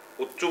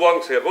 উচ্চ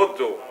বংশের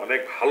বুঝছো,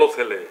 অনেক ভালো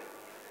ছেলে।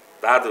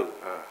 দাদু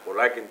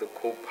ওরা কিন্তু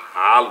খুব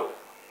ভালো,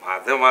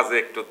 মাঝে মাঝে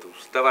একটু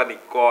দুষ্টাবানি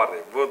করে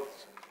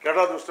বুঝছো।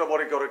 কেডা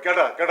দুষ্টাবাড়ি করে?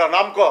 কেডা কেডা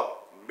নাম ক?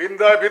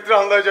 বিন্দায় ভিতরে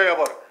হান্দায় যায়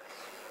আবার।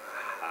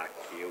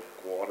 কেউ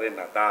করে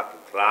না দাদু,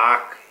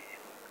 রাখ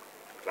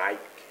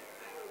রাখ।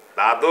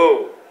 দাদু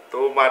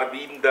তোমার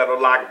বিন্দারও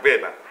লাগবে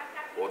না,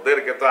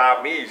 ওদেরকে তো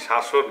আমি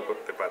শাসন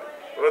করতে পারি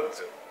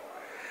বুঝছো।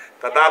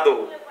 তা দাদু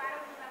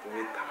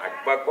তুমি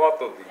থাকবা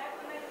কতদিন?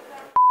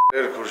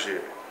 এর খুশি,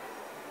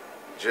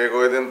 যে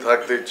কয়দিন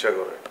থাকতে ইচ্ছা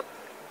করে।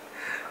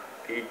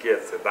 ঠিক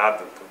আছে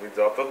দাদু, তুমি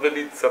যতদিন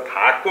ইচ্ছা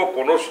থাকো,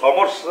 কোনো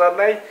সমস্যা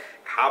নাই।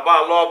 খাবা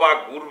লবা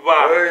ঘুরবা।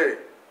 এই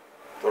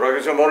তোরা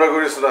কিছু মনে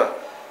করিস না,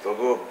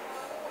 তোকে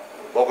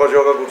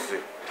বকাঝকা করছি।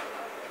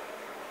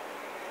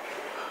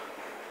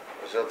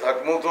 আচ্ছা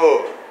থাকমু তো,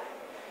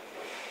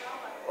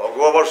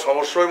 অগো আবার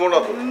সমস্যা হইব না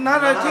তো? না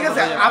না ঠিক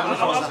আছে,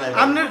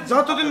 আপনার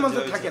যতদিন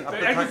মধ্যে থাকেন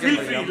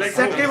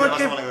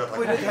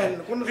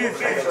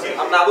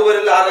আমরা আবু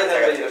বেরলে আগে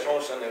যাই ভাইয়া,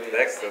 সমস্যা নেই।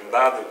 দেখছেন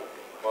দাদু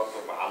কত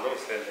ভালো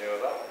ছেলে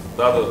ওরা।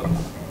 দাদু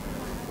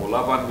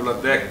পোলাপান গুলো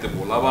দেখতে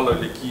পোলা ভালো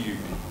হইলে কি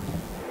হইবে?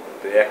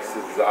 দেখছে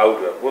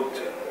যাওরা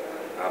বুঝছেন,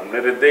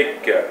 আপনারে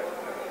দেখা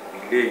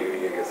বিলেই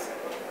হয়ে গেছে।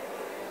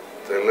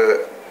 তাহলে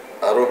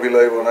আরো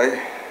বিলাইব নাই?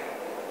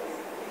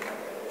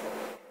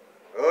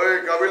 ওই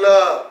কাবিলা,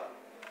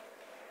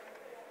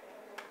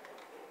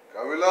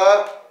 কাবিলা।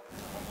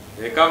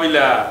 এ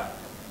কাবিলা।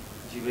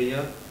 জি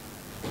ভাইয়া।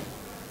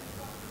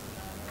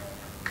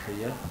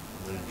 ভাইয়া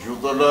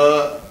জুতোটা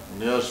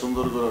নিয়ে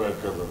সুন্দর করে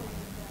রাখতে দাও।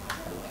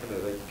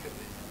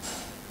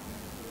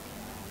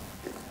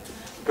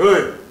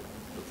 ওই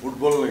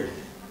ফুটবল নাকি?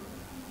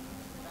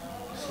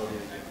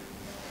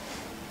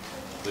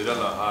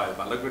 ধৈরাল, হাই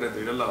ভালো করে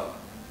ধৈরাল।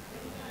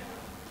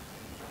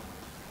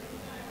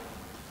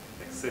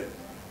 দেখছে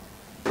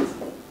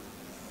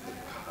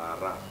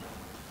খারাপ।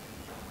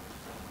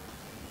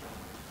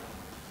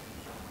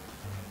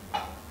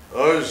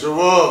 ওই শুভ,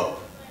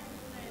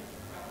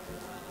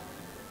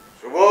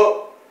 শুভ।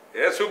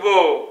 এ শুভ।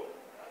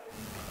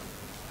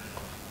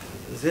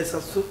 যে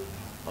শাশু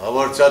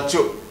আবার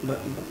চাচ্ছু?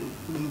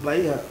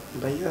 ভাইয়া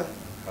ভাইয়া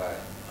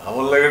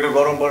আমার লাগে একটু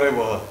গরম পানি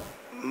বহা।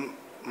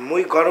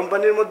 মুই গরম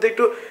পানির মধ্যে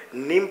একটু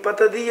নিম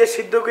পাতা দিয়ে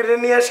সিদ্ধ করে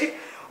নিয়ে আসি।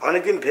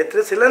 অনেকদিন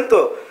ভেতরে ছিলেন তো,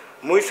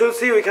 মুই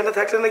শুনছি ওইখানে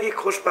থাকলে নাকি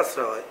খোস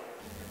পাচরা হয়।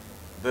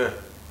 দে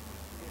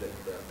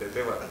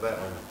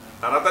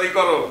তাড়াতাড়ি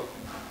করো।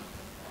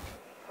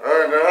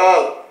 এই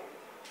নেহাল,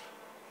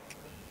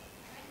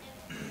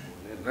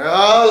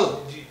 নেহাল,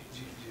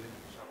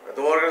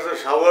 তোমার কাছে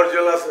শাওয়ার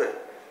জেল আছে?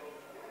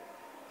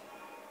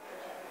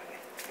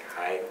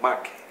 হাই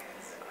মাকে।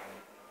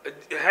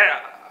 হ্যাঁ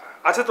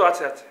আছে তো,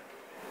 আছে আছে।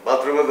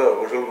 বাথরুমে দাও,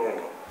 গোসল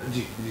করো।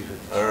 জি জি।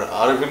 আর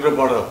আরেফিনটা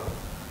পাঠাও।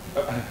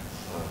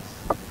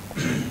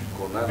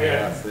 কোনাতে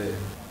আছে।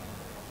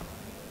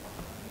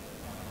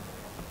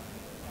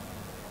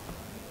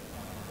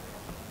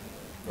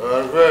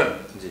 আরেফিন,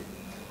 জি।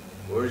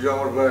 ওই যে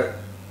আমার ব্যাগ,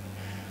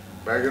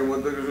 ব্যাগের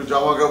মধ্যে কিছু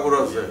জামা কাপড়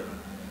আছে,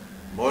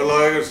 ময়লা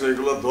হয়ে গেছে,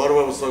 এগুলো ধোয়ার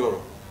ব্যবস্থা করো,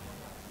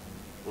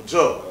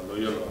 বুঝছো?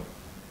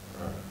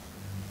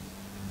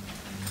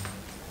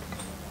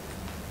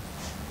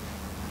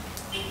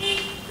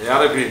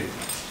 আরেফিন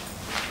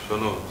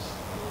শোনো,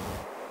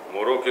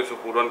 মোরও কিছু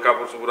পুরান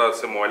কাপড় চোপড়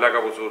আছে, ময়লা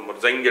কাপড় চোপড় মোর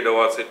জাঙ্গে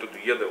দেওয়া আছে, একটু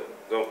ধুইয়ে দেও।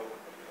 যাও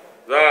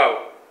যাও,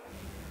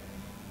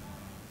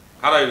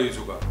 হারাই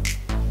রইছু কা।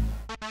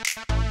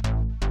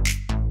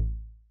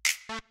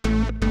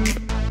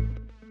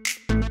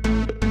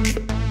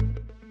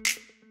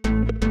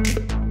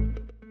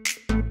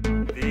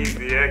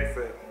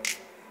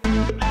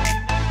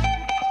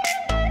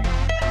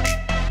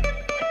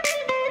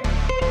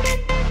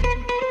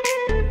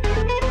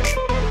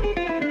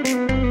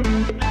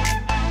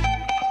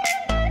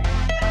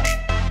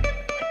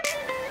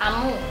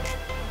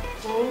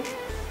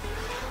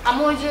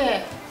 যে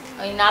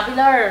ওই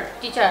নাবিলার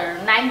টিচার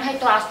নাইম ভাই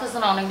তো আসতেছে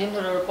না অনেকদিন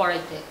ধরে ওর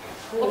পড়াইতে,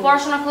 ও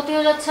পড়াশোনা ক্ষতি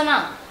হয়ে যাচ্ছে না,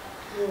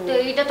 তো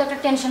এটা তো একটা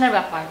টেনশনের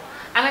ব্যাপার।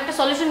 আমি একটা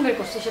সলিউশন বের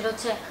করছি, সেটা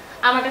হচ্ছে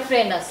আমার একটা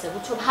ফ্রেন্ড আছে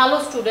বুঝছো, ভালো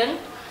স্টুডেন্ট,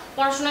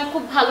 পড়াশোনায়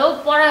খুব ভালো,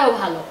 পড়ায়ও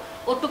ভালো,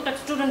 ও টুকটাক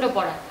স্টুডেন্টও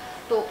পড়ায়,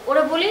 তো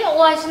ওরা বলি ও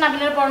এসে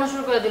নাবিলার পড়ানো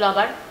শুরু করে দিল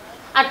আবার।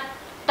 আর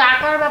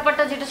টাকার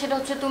ব্যাপারটা যেটা সেটা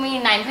হচ্ছে তুমি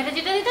নাইম ভাইটা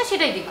যেটা দিতে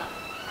সেটাই দিবা।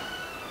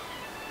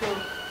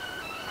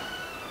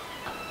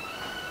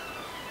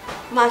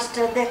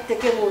 মাস্টার দেখতে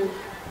কেমন?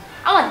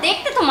 আমার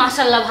দেখতে তো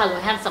মাশাআল্লাহ ভালো,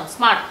 হ্যান্ডসাম,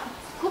 স্মার্ট,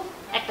 খুব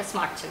একটা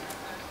স্মার্ট ছেলে।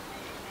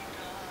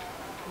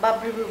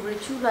 বাবরি বাবরি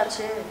চুল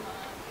আছে?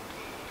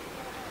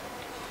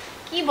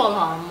 কি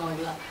বলো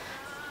মহিলা,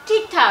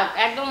 ঠিকঠাক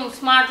একদম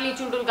স্মার্টলি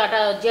চুল টুল কাটা,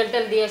 জেল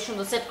টেল দিয়ে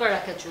সুন্দর সেট করে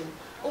রাখে চুল,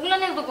 ওগুলো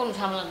নিয়ে তো কোনো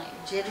ঝামেলা নাই।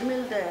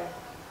 জেলমেল দেয়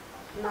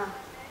না?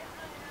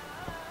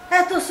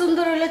 এত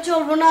সুন্দর হইলে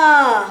চলবো না,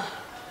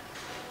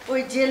 ওই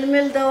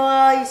জেলমেল দেওয়া,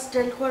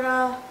 স্টাইল করা,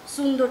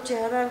 সুন্দর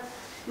চেহারার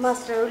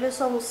মাস্টার হইলে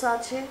সমস্যা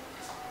আছে।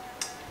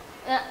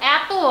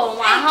 এত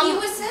কি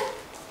হয়েছে?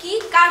 কি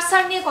কার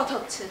স্যার নিয়ে কথা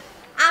হচ্ছে?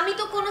 আমি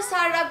তো কোনো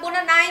স্যার রাখবো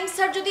না, নাইম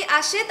স্যার যদি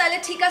আসে তাহলে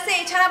ঠিক আছে,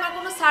 এছাড়া আমার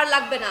কোনো স্যার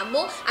লাগবে না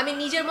আম্মু। আমি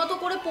নিজের মতো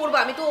করে পড়বো,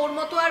 আমি তো ওর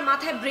মতো আর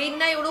মাথায় ব্রেন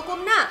নাই ওরকম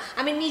না,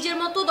 আমি নিজের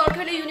মতো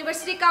দরকার হলে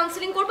ইউনিভার্সিটি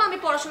কাউন্সিলিং করবো, আমি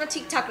পড়াশোনা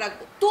ঠিকঠাক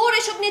রাখবো, তোর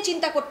এসব নিয়ে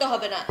চিন্তা করতে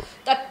হবে না।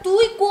 তা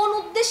তুই কোন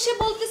উদ্দেশ্যে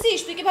বলতেছিস?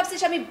 তুই কি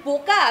ভাবছিস আমি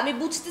বোকা, আমি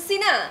বুঝতেছি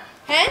না?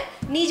 হ্যাঁ,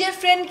 নিজের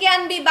ফ্রেন্ডকে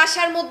আনবি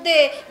বাসার মধ্যে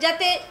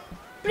যাতে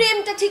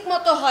প্রেমটা ঠিক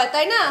মতো হয়,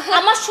 তাই না?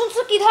 আমার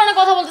শুনছো কি ধরনের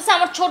কথা বলতেছে?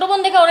 আমার ছোট বোন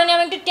দেখে ওরে নিয়ে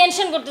আমি একটু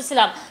টেনশন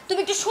করতেছিলাম, তুমি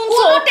একটু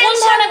শুনছো কোন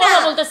ধরনের কথা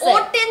বলতেছে?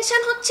 ওর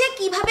টেনশন হচ্ছে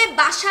কিভাবে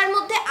বাসার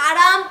মধ্যে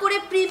আরাম করে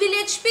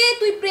প্রিভিলেজ পেয়ে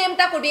তুই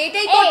প্রেমটা করবি,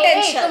 এটাই তোর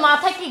টেনশন। তো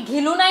মাথায় কি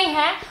ঘিলু নাই?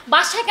 হ্যাঁ,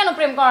 বাসায় কেন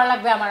প্রেম করা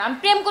লাগবে আমার? আমি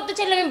প্রেম করতে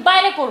চাইলে আমি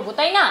বাইরে করব,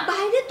 তাই না?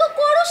 বাইরে তো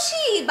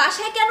করসি,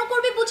 বাসায় কেন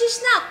করবি বুঝিস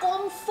না?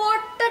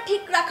 কমফর্টটা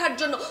ঠিক রাখার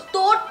জন্য।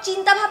 তোর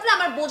চিন্তা ভাবনা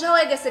আমার বোঝা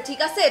হয়ে গেছে, ঠিক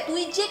আছে?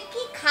 তুই যে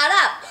কি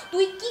খারাপ,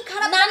 তুই কি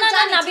খারাপ। না না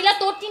না নাবিলা,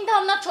 তোর চিন্তা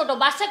ভাবনা ছোট,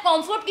 বাসায়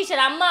কমফর্ট কিসের?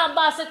 আম্মা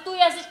আব্বা আছে, তুই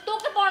আছিস,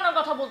 তোকে পড়ানোর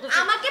কথা বলতেছিস,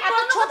 আমাকে এত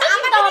ছোট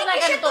চিন্তা ভাবনা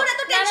কেন তোর?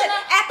 এত টেনশন,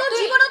 এত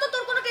জীবনে তো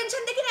তোর কোনো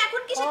টেনশন দেখি না,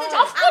 এখন কিসের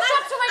টেনশন? আমার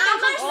সব সময়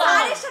টেনশন ছিল।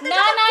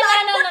 না না না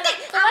না না,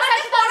 তোমার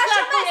সাথে তো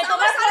ফ্লার্ট করি,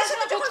 তোমার স্যারের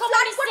সাথে যখন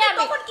ফ্লার্ট করি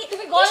আমি,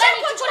 তুমি গলা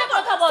নিচু করে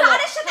কথা বলো।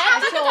 স্যারের সাথে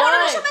আমাকে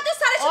পড়ানোর সময় তুই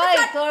স্যারের সাথে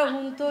ওই তোর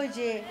হুন তো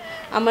যে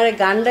আমার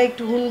গানটা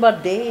একটু হুনবার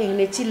দে,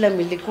 এখানে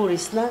চিল্লামিল্লি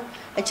করিস না।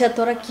 আচ্ছা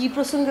তোরা কি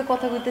প্রসঙ্গে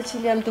কথা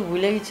কইতেছিলি? আমি তো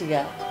ভুলে গেছি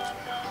গা,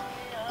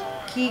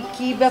 কি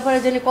কি ব্যাপারে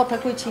জানি কথা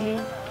কইছিলি?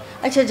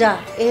 আচ্ছা যা,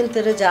 এখান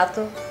থেকে যা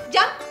তো,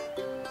 যা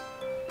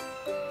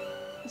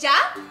যা।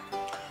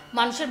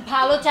 মানুষের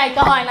ভালো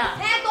চাইতে হয় না।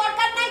 হ্যাঁ,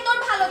 দরকার নাই তোর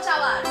ভালো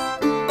চাওয়ার।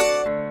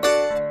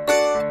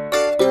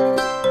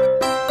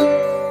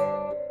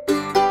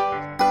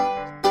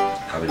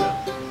 হাবিলা,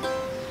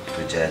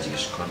 তুই যা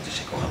জিজ্ঞেস কর যে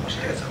সে কখন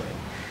বাসায় যাবে।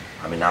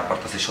 আমি না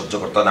পারতেছি সহ্য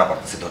করতে, না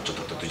পারতেছি ধৈর্য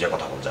ধরতে, তুই যা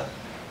কথা বল যা।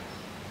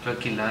 তোর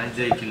কি লাই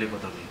যে কিলে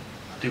কথা বলি?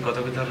 তুই কথা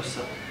কইতে পারছ?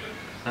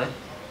 হ্যাঁ,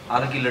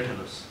 আর কি লেট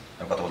হলোস?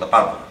 আমি কথা বলতে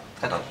পারবো না,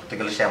 কথা বলতে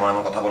গেলে সে এমন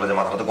এমন কথা বলে যে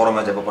মাথা মাথা গরম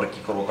হয়ে যাবে, পরে কি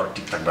করবো করা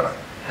ঠিক থাকবে না।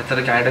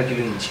 হেতারে কাইডা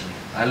কিলে নিচ্ছি,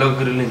 আই লগ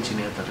করে নিচ্ছি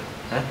না হেতারে।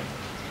 হ্যাঁ,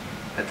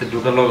 এতে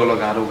ঢোকার লগে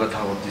লগে আরও কথা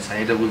বলছিস, আমি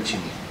এটা বলছি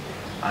নি।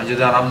 আমি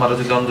যদি আর আমার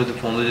যদি আমি যদি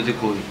ফোন যদি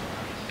কই,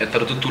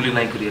 এতারে তো তুলি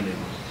নাই করিয়ে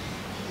নেব।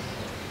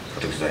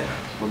 ঠিক যায় না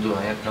বন্ধু,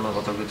 আমি একটা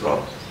কথা কইতে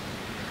পারো,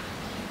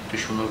 তুই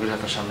সুন্দর করে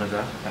এত সামনে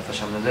যা, এত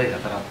সামনে যাই,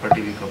 এত রাত পা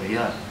টিভি কবে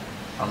ইয়া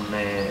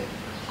আপনি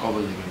কবে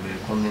যাবেন,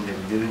 কোন দিন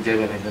যাবেন? যেদিন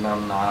যাবেন একদিন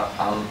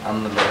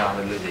আন্নার লগে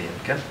আনে লই যাই।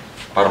 কেন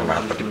পারো না?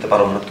 হাত পা টিপতে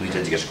পারো না? তুই যা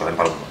জিজ্ঞেস করেন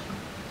পারবো না।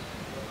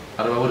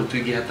 আরে বাবু, তুই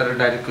কি হেতারে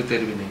ডাইরেক্ট কইতে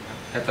পারবি না?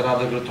 হেতারে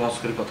আদর করে তোমার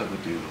করে কথা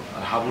কইতে হইব।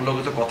 আর হাবুর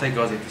লগে তো কথাই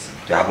কওয়া যাইতেছে।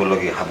 তুই হাবুর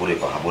লগে হাবুরে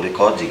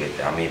ক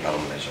জিগাইতে, আমি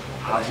পারবো না এসব।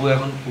 হাবু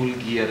এখন ফুল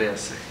গিয়ারে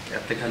আছে,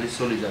 এতে খালি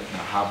চলে যাক না।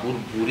 হাবুর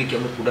বুড়ি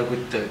কেমন পুরা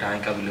করতে হয় এটা আমি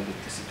কাবিলে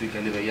করতেছি, তুই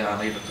খালি ভাইয়া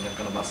আনা এটা তোমার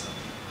কেন বাসা।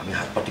 আমি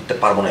হাত পা টিপতে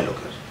পারবো না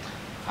লোকের।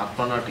 হাত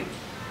পা না টিপ,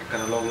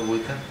 এখানে লগে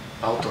বইতে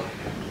তাও তো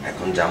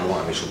এখন যাবো,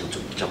 আমি শুধু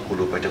চুপচাপ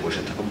কুলো পাইতে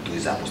বসে থাকুন, তুই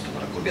যা বুঝতে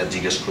পারা করবি। আর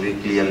জিজ্ঞেস করি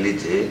ক্লিয়ারলি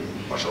যে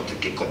বাসা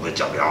থেকে কবে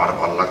যাবে, আমার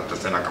ভালো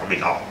লাগতেছে না, কামি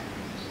নাও।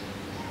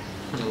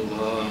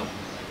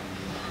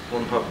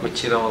 কোন ভাব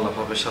করছিলাম, আল্লাহ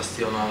ভাবে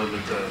শাস্তিও না হইল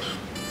তো।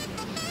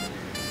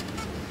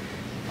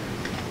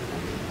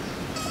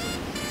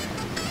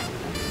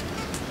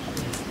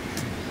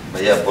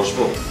 ভাইয়া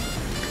বসবো?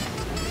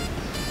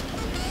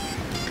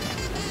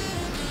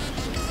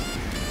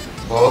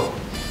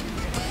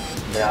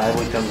 আয়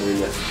বইতাম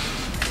বুঝলে।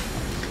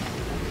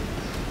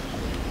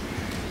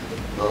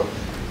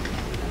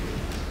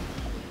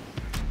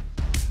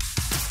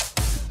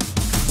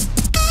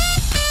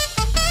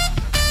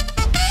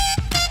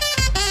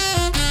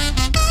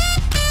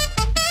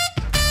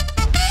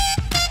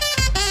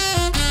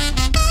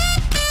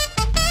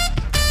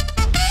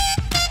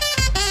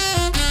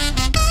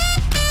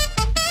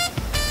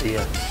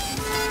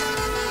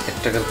 এক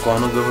টাকার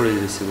কনও ব্যবহার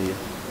দিয়েছে ভাইয়া।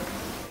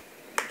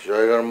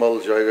 জায়গার মাল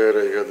জায়গায়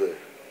রেখে দে।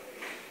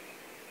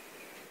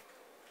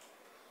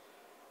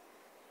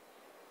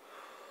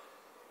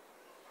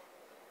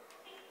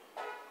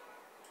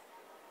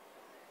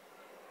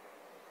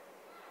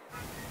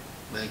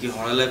 ভাই কি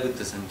হড়ালা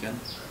করতেছেন কেন?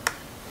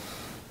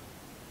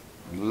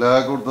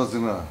 লেখা করতেছি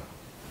না,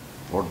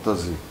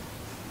 পড়তেছি,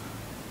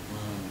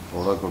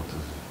 পড়া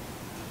করতেছি।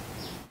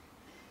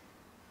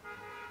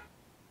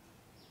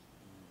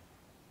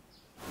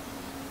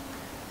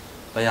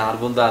 ভাইয়া আর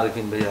বন্ধু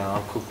আরেফিন ভাইয়া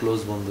আমার খুব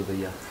ক্লোজ বন্ধু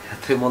ভাইয়া,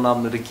 এতে মনে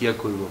আপনার কি আর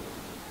করবো।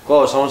 ক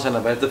সমস্যা না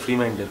ভাই, তো ফ্রি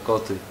মাইন্ডের ক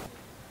তুই।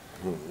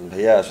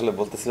 ভাইয়া আসলে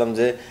বলতেছিলাম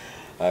যে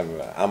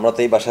আমরা তো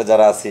এই বাসায়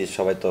যারা আছি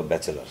সবাই তো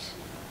ব্যাচেলর,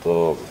 তো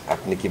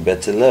আপনি কি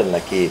ব্যাচেলর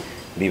নাকি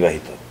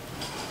বিবাহিত?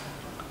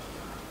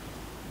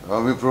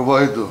 আমি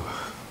প্রবাহিত।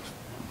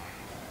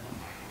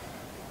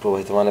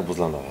 প্রবাহিত মানে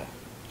বুঝলাম না ভাই।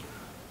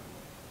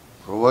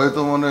 প্রবাহিত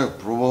মানে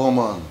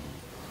প্রবহমান,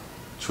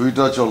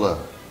 ছুঁইটা চলা,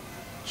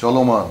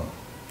 চলমান।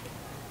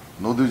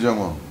 নদী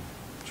যেমন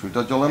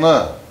ছুঁইটা চলে না,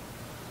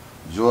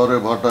 জোয়ারে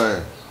ভাটায়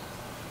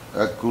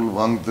এক কুল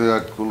ভাঙতে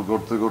এক কুল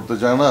করতে করতে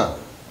যায় না,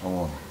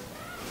 এমন।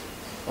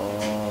 ও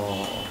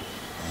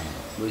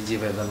বুঝছি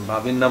ভাই,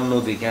 ভাবির নাম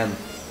নদী কেন?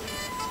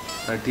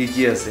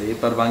 ঠিকই আছে,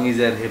 এপার ভাঙি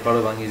যায়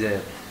হেপারও ভাঙি যায়।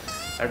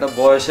 একটা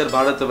বয়সের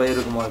ভাড়া তো ভাই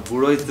এরকম হয়,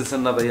 বুড়ো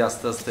হইতেছেন না ভাই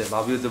আস্তে আস্তে,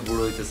 ভাবিও তো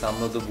বুড়ো হইতেছে,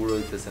 আপনিও তো বুড়ো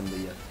হইতেছেন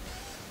ভাইয়া।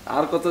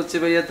 আর কত হচ্ছে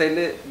ভাইয়া,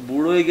 তাইলে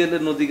বুড়ো হয়ে গেলে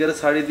নদীকারে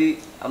ছাড়ি দিই,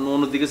 আপনি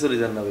অন্যদিকে চলে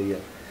যান না ভাইয়া,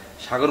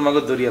 সাগর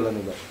মাগর দরিয়ালান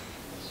এবার।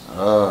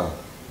 হ্যাঁ,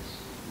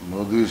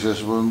 নদী শেষ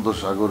পর্যন্ত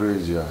সাগরেই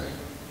যায়।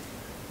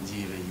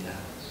 জি ভাইয়া,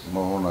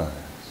 মোহনায়।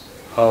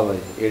 হ্যাঁ ভাই,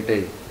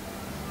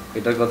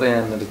 এটার কথাই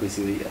আপনাদের কইছি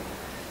ভাইয়া।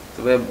 তো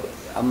ভাই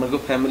আপনাকে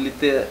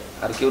ফ্যামিলিতে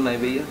আর কেউ নাই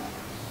ভাইয়া?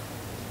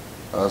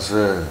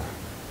 আছে।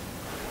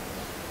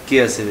 কে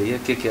আছে ভাইয়া,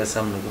 কে কে আছে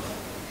আপনাকে?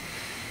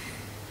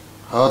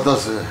 হাত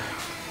আছে।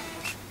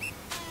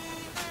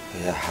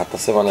 হাত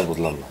আছে মানে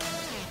বুঝলাম না।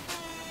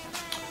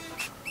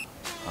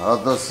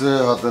 হাত আছে,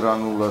 হাতের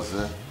আঙুল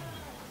আছে।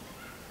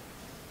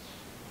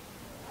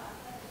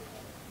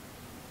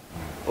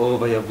 ও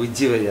ভাইয়া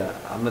বুঝছি ভাইয়া,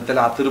 আপনার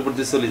তাহলে হাতের উপর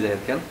দিয়ে চলে যায়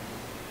কেন?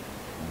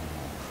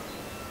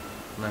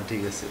 না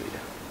ঠিক আছে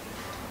ভাইয়া,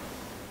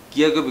 কি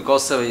আর কবি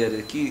কষা ভাইয়া রে,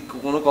 কি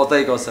কোনো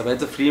কথাই কষা ভাই,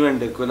 তো ফ্রি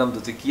মাইন্ডে কইলাম তো,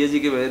 তুই কি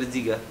জিগে ভাইয়ের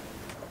জিগা।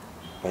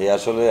 ভাইয়া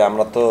আসলে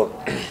আমরা তো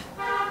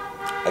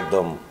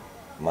একদম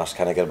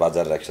মাসখানেকের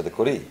বাজার একসাথে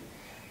করি,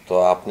 তো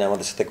আপনি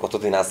আমাদের সাথে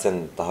কতদিন আছেন,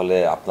 তাহলে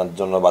আপনার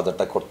জন্য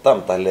বাজারটা করতাম,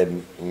 তাহলে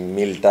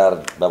মিলটার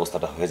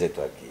ব্যবস্থাটা হয়ে যেত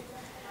আর কি,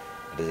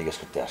 এটা জিজ্ঞেস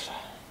করতে আসা।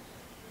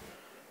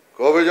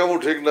 কবে যাবো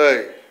ঠিক নাই,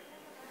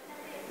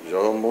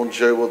 যখন মন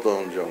চাইব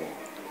তখন যাবো।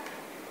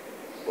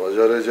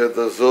 বাজারে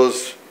যেতেছোস,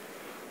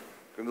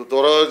 কিন্তু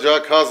তোরা যা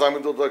খাস আমি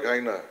তো তা খাই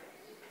না।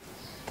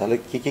 তাহলে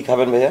কি কি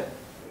খাবেন ভাইয়া?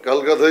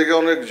 কালকা থেকে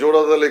অনেক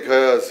জোড়া দালি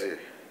খায় আছি।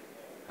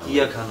 কি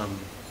আর খান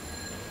আপনি?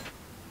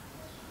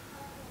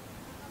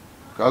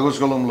 কাগজ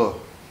কলম লো,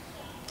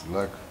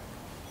 লেখ।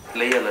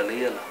 লইয়ালা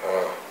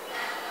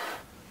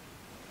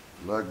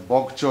লেখ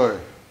বকচয়।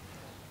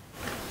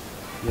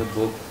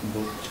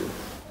 বকচয়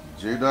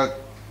যেটা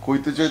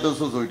কইতে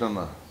চাইতেছোস ওইটা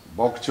না,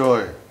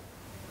 বকচয়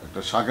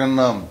একটা শাকের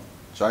নাম,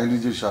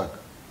 চাইনিজি শাক।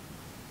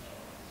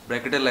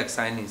 ব্র্যাকেটে লেখ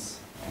চাইনিজ।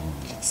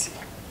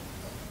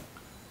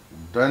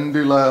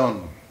 ড্যান্ডিলায়ন।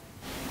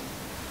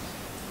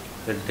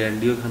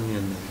 ড্যান্ডিও খান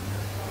নিয়ে নেন?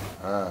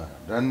 হ্যাঁ,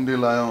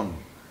 ড্যান্ডিলায়ন,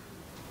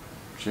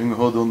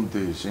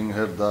 সিংহদন্তি,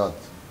 সিংহের দাঁত।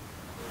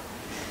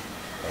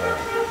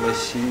 ভাই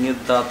সিংহের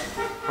দাঁত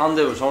খান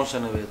দেবো, সমস্যা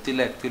নেই ভাই, তুই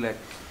লেখ।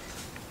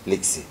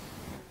 লিখছি।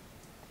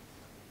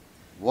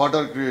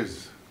 Water crease.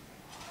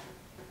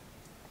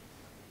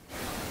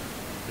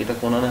 এটা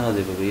কোন আনে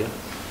হাজির ভাইয়া?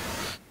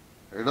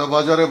 এটা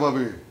বাজারে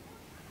পাবি,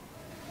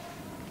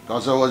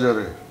 কাঁচা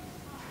বাজারে।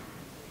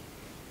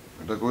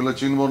 এটা কইলে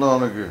চিনবো না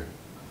অনেকে,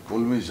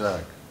 কলমি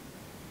শাক।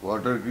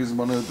 ওয়াটার ক্রিজ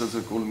মানে হইতেছে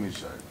কলমি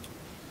শাক।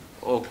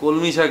 ও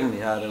কলমি শাক নি,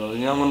 আরে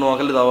আমার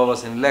নোয়াখালী দাবা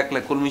বাসেন, লেখ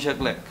কলমি শাক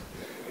লেখ।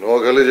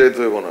 নোয়াখালী যাইতে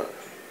হইব না,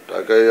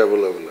 টাকাই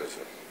অ্যাভেলেবেল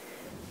আছে।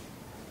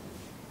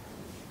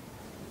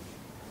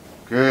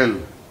 কেল।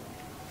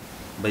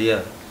 ভাইয়া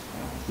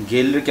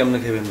গেলের কেমনে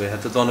খাবেন ভাই,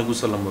 হাতে তো অনেক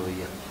উছালাম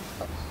ভাইয়া।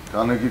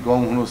 কানে কি কম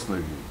শুনোস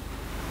নাকি?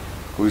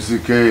 কইছি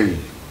কেল,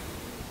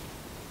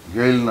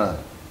 গেল না।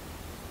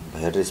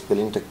 ভাইয়ার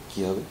স্পেলিংটা কি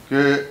হবে?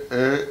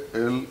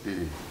 KALE,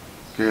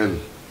 কেল।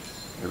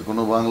 এর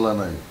কোনো বাংলা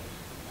নাই,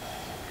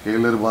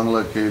 কেলের বাংলা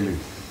কেলি।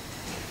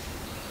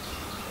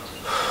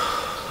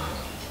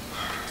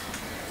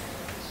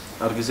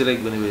 আর কিছু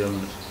লাগবে না ভাইয়া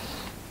আপনার?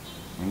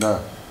 না।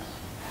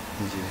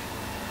 জি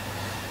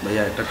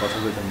ভাইয়া একটা কথা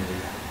কইতাম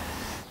ভাইয়া।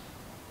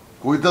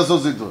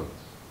 কইতাছসই তো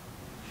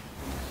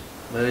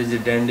ভাই, এই যে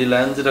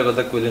ড্যান্ডিলায়ন যেটা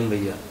কথা কইলেন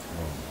ভাইয়া,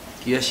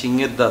 কি আর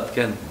সিংহের দাঁত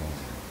কেন?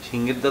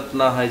 সিংহের দাঁত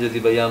না হয় যদি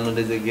ভাইয়া আপনার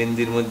এই যে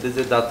গেন্দির মধ্যে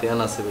যে দাঁতিয়ান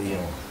আছে ভাইয়া,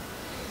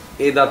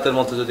 এই দাঁতের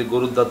মতো যদি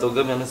গরুর দাঁত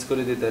ওকে ম্যানেজ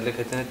করে দিই তাহলে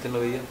খাইতে নিতেন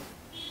ভাইয়া।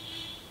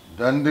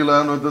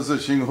 ড্যান্ডিলায়ন হইতেছে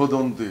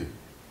সিংহদন্তি,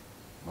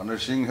 মানে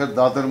সিংহের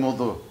দাঁতের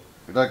মতো।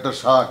 এটা একটা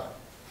শাক,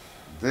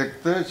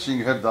 দেখতে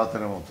সিংহের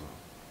দাঁতের মতো,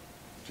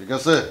 ঠিক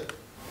আছে?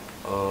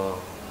 ও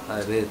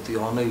আরে তুই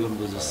অনেক গুণ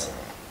বুঝিস,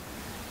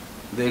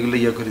 এগুলো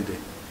ইয়া করি দে।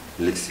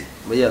 লিখছি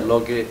ভাইয়া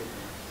লগে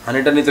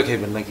হানিটা নিতে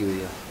খাইবেন নাকি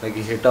ভাইয়া, নাকি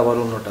হেটা আবার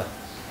অন্যটা?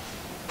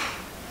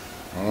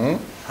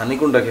 হানি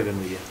কোনটা খাইবেন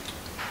ভাইয়া?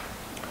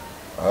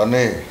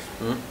 হানি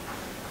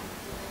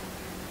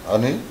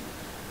হানি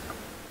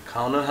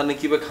খাওয়ানোর হানি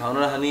কি বা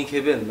খাওয়ানোর হানি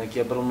খেবেন নাকি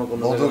আবার অন্য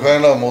কোনো মধু খায়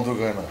না মধু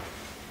খায় না।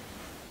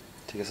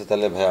 ঠিক আছে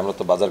তাহলে ভাই আমরা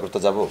তো বাজার করতে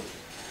যাব,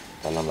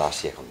 তাহলে আমরা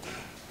আসি এখন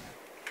থেকে।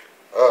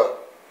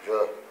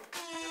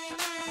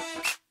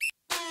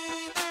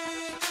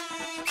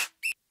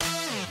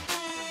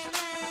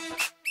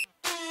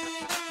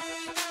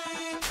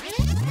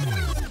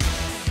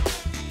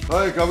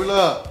 হাই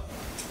কাবিলা,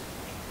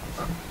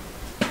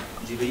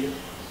 জি ভাইয়া।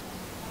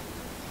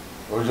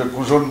 ওই যে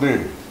কুশনটি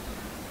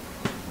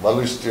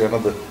বালিশটি এনে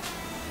দে,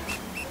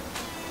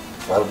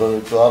 তারপরে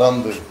একটু আরাম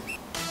দে।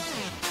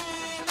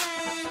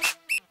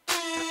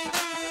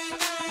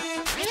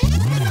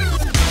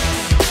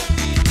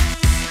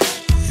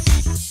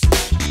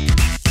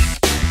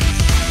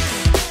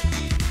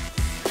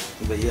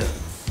 ভাইয়া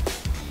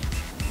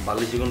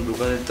বালিশ যখন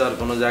ঢুকানোর তো আর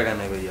কোনো জায়গা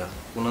নেই ভাইয়া,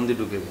 কোন দিয়ে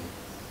ঢুকেবেন?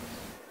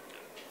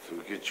 তুই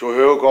কি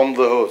চোহেও কম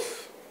দেহস?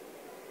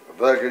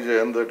 দেখ এই যে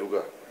হেন্দে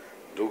ঢুকা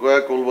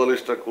ঢুকায় কোল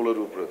বালিশটা কোলের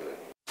উপরে দে।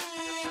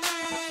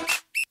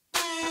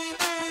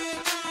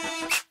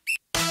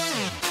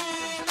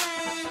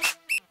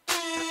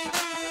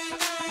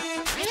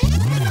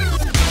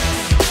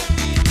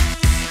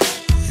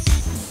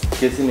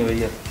 কেছি নি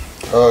ভাইয়া?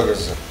 হয়ে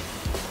গেছে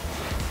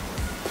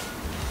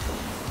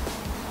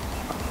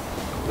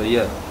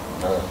ভাইয়া।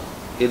 হ্যাঁ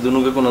এই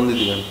দুনুকে কোন দিয়ে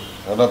দিবেন?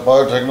 এটা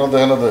পায়ে ঠেক না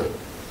দেখে না দে,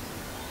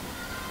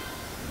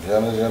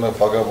 জানে জানে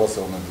ফাঁকা পাশে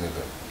অনেক দিয়ে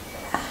দে।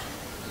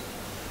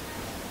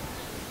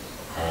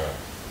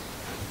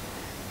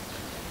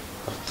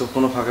 তো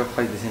কোনো ফাঁকা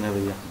পাইতেছি না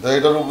ভাইয়া। দে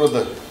এটার উপরে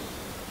দে।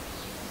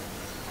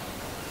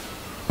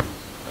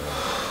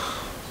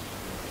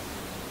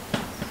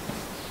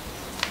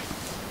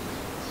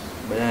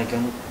 ভাইয়া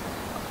কেন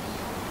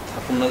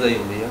থাকুন না যাই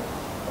ভাইয়া?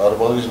 আর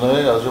বালিশ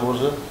নাই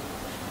আশেপাশে?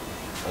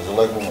 আচ্ছা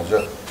লাগবো মজা।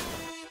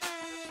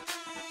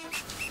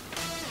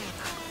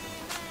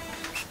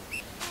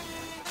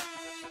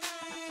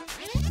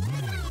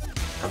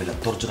 কাবিলা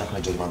তোর জন্য এখন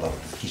জরিমানা দাও,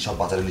 কি সব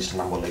বাজারের লিস্টের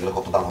নাম বললে, এগুলো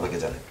কত দাম হবে কে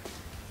জানে?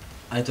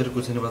 আমি তোর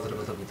কইছি না বাজারের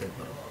কথা কইতে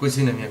একবারও কইছি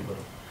না আমি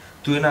একবারও।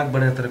 তুই না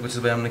একবার হাতারে কইছিস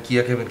ভাই আমরা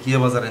কিয়া খাবেন, কিয়া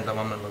বাজারে নিতাম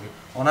আপনার লগে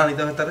অনা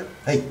নিতে হয় তারে।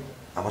 এই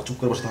আমার চুপ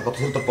করে বসে থাকার কথা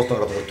ছিল, তোর প্রশ্নের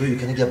কথা ছিল। তুই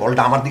ওখানে গিয়ে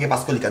বলটা আমার দিকে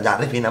পাস করলি কেন? যে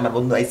আরেফিন আমার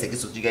বন্ধু আইসে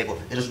কিছু জিগাইবো,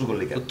 এটা শুরু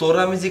করলি কেন? তোরা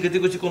আমি জিজ্ঞেস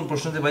করছি কোন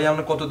প্রশ্ন যে ভাই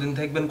আপনি কতদিন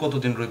থাকবেন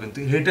কতদিন রইবেন,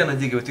 তুই হেটা না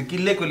জিজ্ঞেস তুই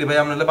কিল্লে করলি ভাই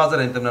আপনার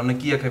বাজারে নিতাম না আপনি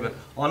কিয়া খাবেন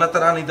অনা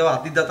তারা আনি দাও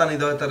আতি দাতা আনি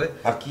দেওয়া তারে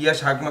আর কিয়া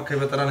শাক মাখ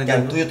খাইবে তারা আনি কেন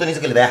দাও। তুই তো নিজে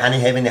গেলি ভাই হানি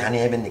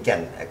হাইবেন নি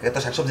কেন? একটা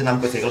শাকসবজির নাম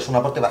কইছে, এগুলো শোনা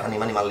পড়তে বা হানি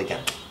মানি মারলি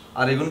কেন?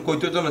 আর এগুন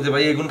কইতে তো না যে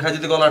ভাই এগুন খাই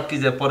যদি গলা আটকে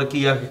যায় পরে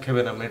কিয়া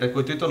খাবেন আপনি, এটা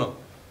কইতে তো না।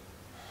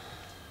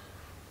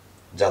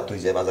 যা তুই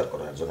যে বাজার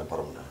করার জন্য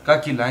পারম না। কা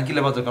কিলা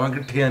কিলা বাজার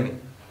আমাকে ঠেয়া নি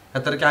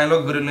হাতারে কি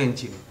আইলক গরিল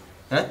ইঞ্চি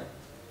হ্যাঁ?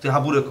 তুই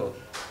হাবুরে কো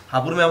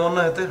হাবুর মেমন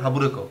না হেতে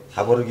হাবুরে কো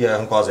হাবুর গিয়ে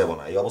এখন কওয়া যাবে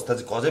না, এই অবস্থা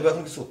যে কওয়া যাবে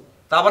এখন কিছু।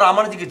 তা আবার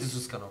আমার দিকে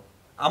দিছিস কেন?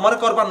 আমার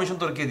কর পারমিশন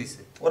তোর কে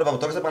দিছে? ওরে বাবা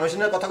তোর কাছে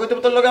পারমিশনের কথা কইতে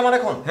তোর লগে আমার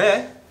এখন? হ্যাঁ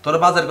তোর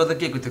বাজার কথা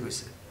কে কইতে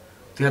কইছে?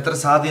 তুই হাতারে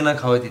চা দিয়ে না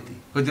খাওয়াই দিতি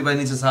কইতে ভাই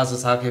নিচে চা আছে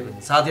চা খাইবেন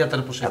চা দিয়ে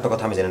হাতারে পোষে। এত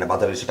কথা আমি জানি না,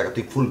 বাজারের লিস্টের টাকা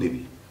তুই ফুল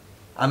দিবি।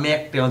 আমি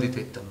এক টেও দিতে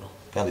ইতাম না।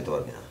 কেন দিতে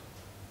পারবি না?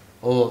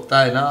 ও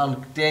তাই না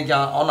টেঁ কি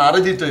আরে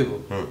দিতে হইব?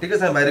 ঠিক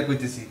আছে আমি বাইরে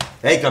কইতেছি।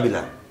 এই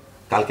কাবিলা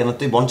কাল কেন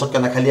তুই বন চটকা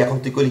না খালি এখন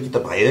তুই কইলি কি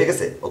তোর ভাই হয়ে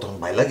গেছে? ও তখন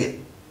ভাই লাগে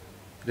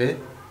রে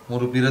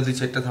মুরব্বীরা দুই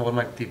চারটা খাবার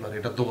মারতেই পারে,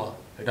 এটা দোয়া,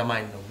 এটা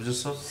মাইন না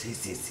বুঝেছ?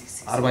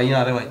 আর ভাই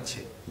আরে মারছে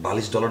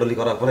বালিশ ডলাডলি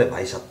করার পরে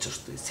ভাই সাচ্ছস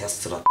তুই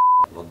শেষরা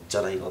লজ্জা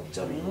নাই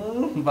লজ্জা নেই।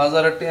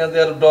 বাজারে টিয়া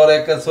দিয়ে আর ডর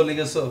একা চলে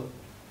গেছো।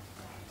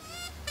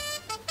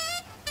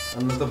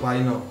 আমরা তো ভাই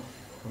না,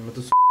 আমরা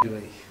তো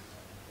ভাই।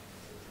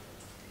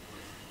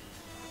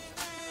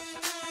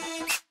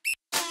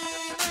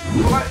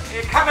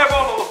 এখানে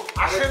বলো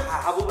আসেন।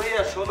 হাবু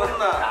ভাইয়া শোনেন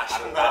না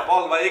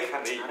বল ভাই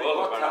এখানেই বল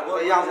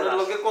ভাই আপনার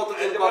লোকে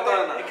কতদিন কথা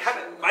হয় না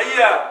এখানে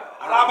ভাইয়া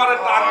আর আমারে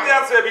টানতে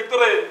আছে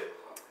ভিতরে।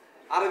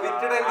 আরে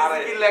ভিতরে নিচে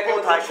কি লেখা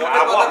থাকে সত্যি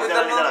কথা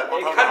দিতেন না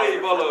এখানেই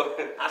বলো।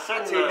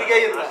 আসেন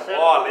এদিকেই না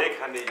বল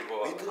এখানেই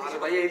বল। আরে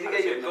ভাইয়া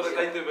এদিকেই না ভিতরে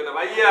যাইতে হবে না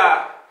ভাইয়া,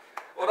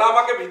 ওরা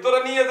আমাকে ভিতরে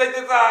নিয়ে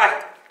যাইতে চায়।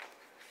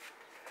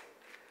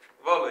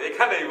 বলো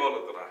এখানেই বলো,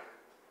 তোরা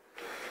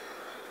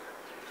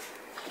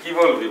কি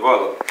বলবি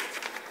বল।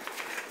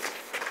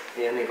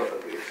 এই কথা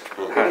বলিস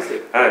ঠিক আছে?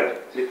 হ্যাঁ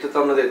লিখতে তো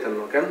আমরা যাইতাম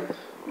না কেন?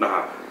 না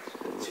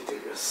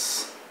ঠিক আছে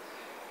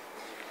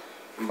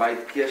বাইক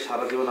কি আর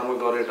সারা জীবন আমার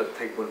ঘরে এটা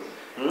থাকবো না?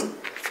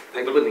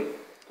 থাকবো নি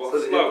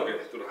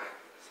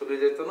চলে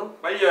যেত না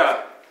ভাইয়া,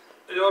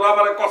 এই ওরা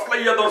আমারে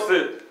কসলাইয়া ধরছে।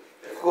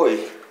 কই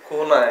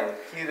কোনায়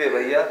কি রে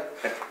ভাইয়া?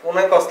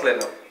 কোনায় কসলাই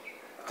না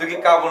তুই কি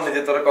কাবল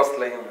নিজে তোরা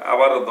কসলাই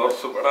আবারও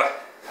ধরছো বড়া।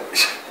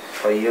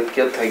 ভাইয়া কি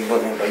আর থাকবো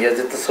না? ভাইয়া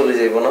যেতে চলে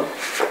যাইবো না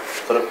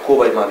তোরা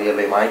কোবাই মারিয়া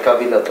লাই মাই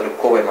কাবিলা তোরা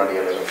কোবাই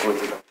মারিয়া লাই কই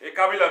দিলাম। এই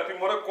কাবিলা তুই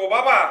মোরে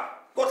কোবাবা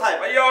কোথায়?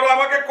 ভাইয়া ওরা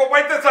আমাকে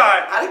কোপাইতে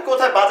চায়। আরে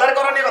কোথায়? বাজার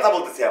করা নিয়ে কথা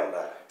বলতেছি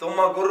আমরা।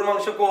 তোমার গরুর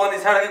মাংস কোবানি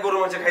ছাড়া কি গরুর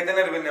মাংস খাইতে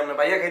নারবেন আমরা?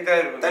 ভাইয়া খাইতে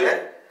পারবেন তাইলে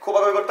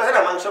খোবাবে করতে হয়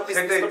না, মাংস পিস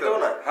করতে হবে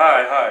না?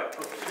 হাই হাই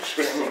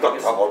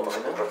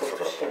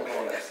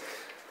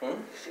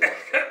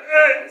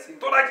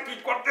তোরা কি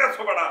করতে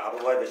আছো বড়া? আবু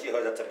ভাই বেশি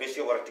হয়ে যাচ্ছে, বেশি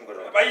ওভার অ্যাক্টিং করে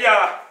না ভাইয়া।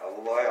 আবু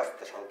ভাই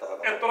আস্তে শান্ত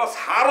হবে। তোরা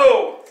ছাড়ো।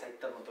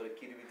 সাইডটার মতো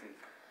কি দিবি তুই?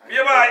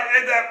 বিয়ে ভাই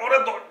এই দেখ ওরে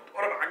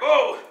ওরে ভাগো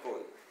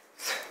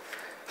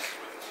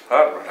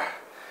আর বেটা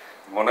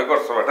মনে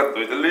করছো বেটা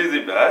দুই দিলেই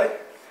যাই ভাই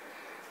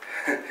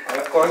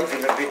আমি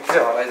কয়েকদিনের ভিতরে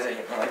হারাই যাই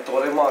আমি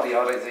তোরে মারি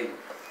হারাই যাই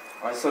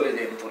আমি চলে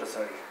যাই তোরে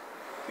সারি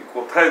তুই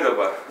কোথায়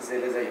যাবা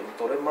জেলে যাই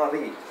তোরে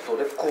মারি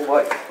তোরে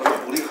কোবাই তোরে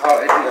বুড়ি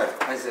হারাই দিই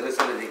আমি জেলে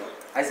চলে যাই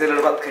আমি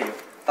জেলের ভাত খাই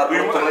তারপর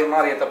তোরে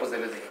মারি তারপর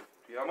জেলে যাই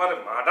তুই আমারে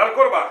মার্ডার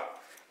করবা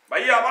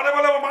ভাই আমারে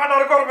বলে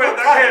মার্ডার করবে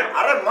দেখেন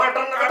আরে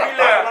মার্ডার না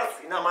এটা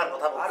সিনেমার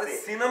কথা বলছি আরে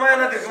সিনেমায়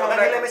না দেখো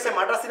আমরা মিলে মিশে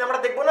মার্ডার সিনেমাটা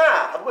দেখবো না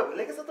আবু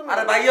ভুলে গেছো তুমি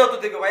আরে ভাইয়াও তো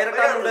দেখো ভাইয়ের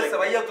টান উঠেছে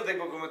ভাইয়াও তো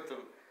দেখো ঘুমের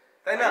তুমি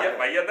তাই না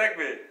ভাইয়া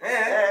দেখবে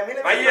হ্যাঁ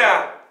ভাইয়া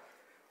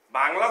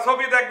বাংলা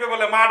ছবি দেখবে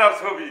বলে মার্ডার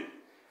ছবি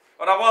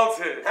ওরা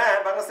বলছে হ্যাঁ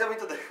বাংলা ছবি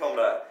তো দেখো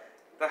আমরা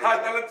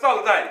তাহলে চল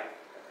যাই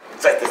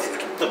যাইতেছি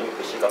তুমি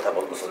বেশি কথা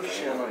বলতেছো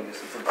শিয়ান হয়ে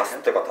গেছে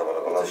আস্তে কথা বলো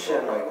বলো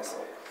শিয়ান হয়ে গেছে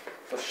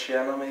তো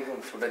শিয়ান আমি এখন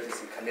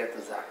ছুটাইতেছি খালি এত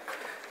যাক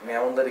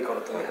মেহমানদারি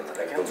করো তুমি হাতে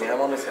রাখো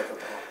মেহমানের সাথে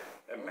তো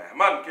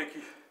মেহমানকে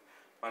কি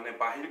মানে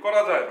বাহির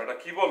করা যায় বেটা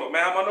কি বলো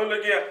মেহমান হইলে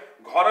গিয়ে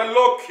ঘরের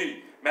লক্ষ্মী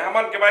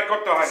মেহমানকে বাইর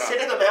করতে হয় না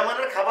সেটাই তো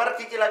মেহমানের খাবার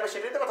কি কি লাগবে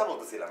সেটাই তো কথা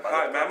বলতেছিলাম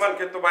হ্যাঁ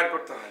মেহমানকে তো বাইর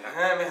করতে হয় না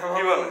হ্যাঁ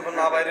মেহমান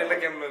না বাইরে এলে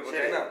কেমন হইব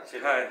তাই না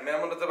হ্যাঁ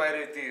মেহমানটা তো বাইরে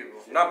হইতেই হইব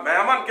না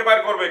মেহমানকে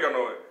বাইর করবে কেন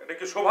এটা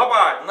কি শোভা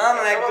পায় না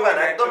না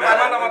একদম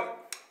মেহমান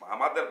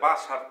আমাদের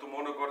বাসার তো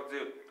মনে কর যে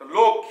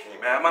লক্ষ্মী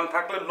মেহমান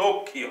থাকলে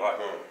লক্ষ্মী হয়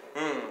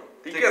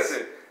ঠিক আছে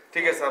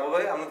ঠিক আছে আবু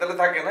ভাই আপনি তাহলে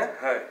থাকেন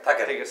হ্যাঁ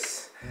থাকে ঠিক আছে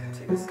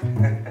ঠিক আছে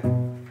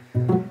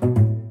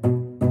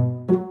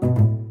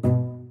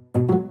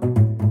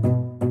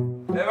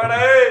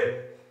এবারে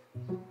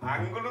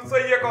আঙ্গুল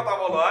উঁচাইয়ে কথা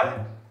বলো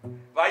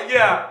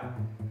ভাইয়া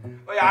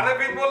ওই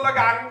আরেফিন বললো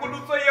আঙ্গুল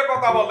উঁচাইয়ে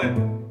কথা বলে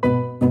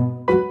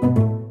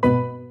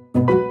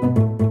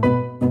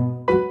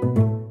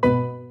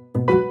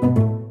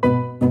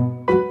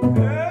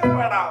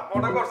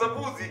মনে করছো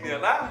বুঝি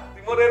না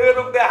তুই মোর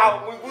এরকম দেখাও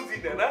মুই বুঝি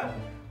না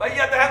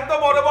ভাইয়া দেখেন তো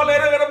মনে বলে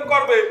এরকম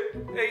করবে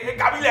এই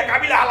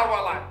কাবিলা হালা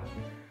মালা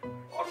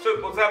অবশ্যই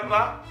বোঝে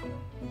আপনার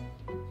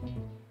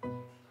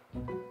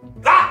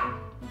যা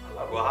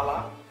হালা গো হালা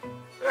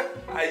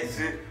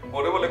আইছে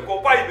মনে বলে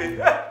কোপাইবে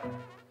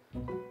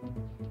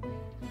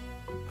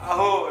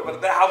আহো এবার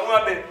দেখাবো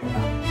আনে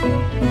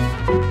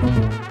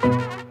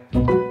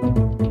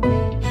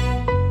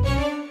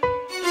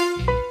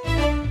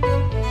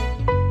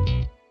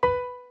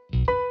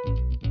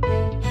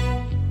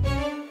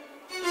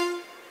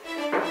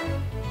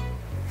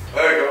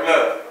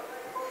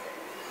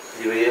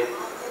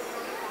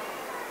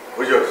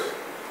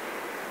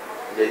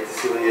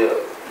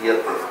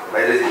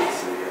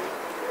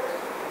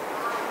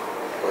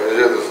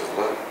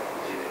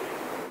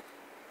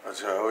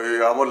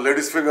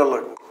লেডিস ফিঙ্গার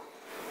লাগবে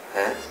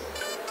হ্যাঁ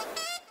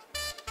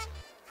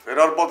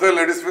ফেরার পথে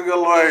লেডিস ফিঙ্গার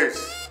লয়েস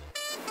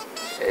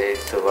এই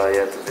তো ভাই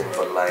এতদিন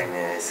পর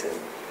লাইনে আইছেন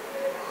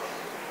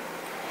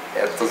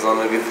এত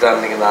জনের ভিতরে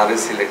আপনি কিন্তু আরো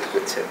সিলেক্ট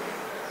করছেন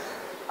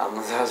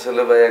আমরা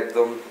আসলে ভাই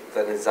একদম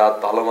জানি জাত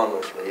ভালো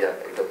মানুষ ভাইয়া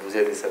এটা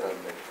বুঝে দিচ্ছেন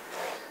আপনি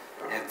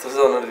এত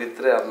জনের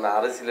ভিতরে আপনি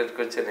আরো সিলেক্ট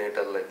করছেন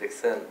এটার লাই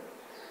দেখছেন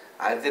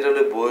আমি তো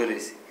এটা বই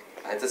রয়েছি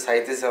আমি তো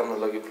চাইতেছি আপনার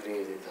লগে ফ্রি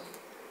হয়ে যেতাম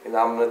কিন্তু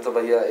আমরা তো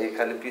ভাইয়া এই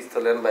খালি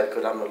পিস্তলেন বাইর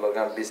করে আপনার লগে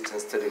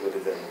ডিস্টেন্স তৈরি করে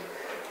দেন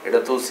এটা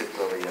তো উচিত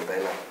না ভাইয়া তাই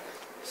না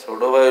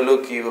ছোট ভাই হলেও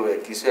কি হবে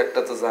কিছু একটা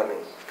তো জানি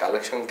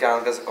কালেকশন কি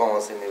আমার কাছে কম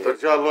আছে নি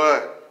যা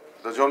লয়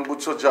যখন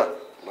বুঝছো যা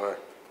লয়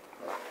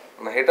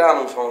না এটা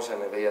আনুন সমস্যা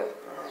নেই ভাইয়া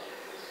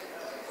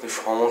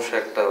সমস্যা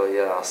একটা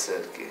ভাইয়া আছে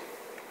আর কি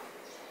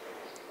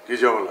কি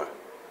ঝামেলা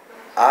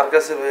আর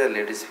কাছে ভাইয়া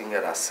লেডিস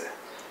ফিঙ্গার আছে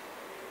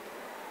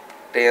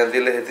টেয়া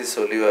দিলে হেতি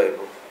চলিও আইব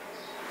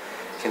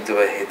কিন্তু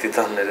ভাই হেতি তো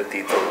আপনারা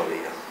দিত না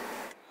ভাইয়া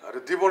আরে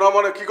দিব না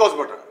মানে কি কস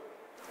বেটা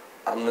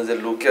আপনি যে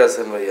লুকে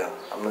আছেন ভাইয়া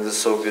আপনি যে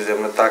চোখ দিয়ে যে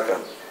আপনি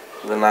তাকান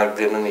যে নাক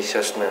দিয়ে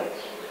নিঃশ্বাস নেন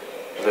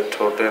যে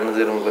ঠোঁটে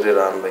যেরকম করে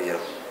রান ভাইয়া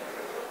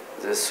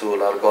যে চুল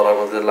আর গলার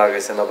মধ্যে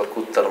লাগাইছেন আবার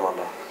কুত্তার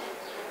মালা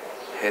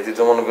হেতি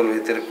তো মনে করবো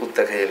ভিতরে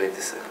কুত্তা খাইয়ে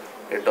লইতেছে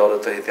এই ডরে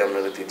তো হেতি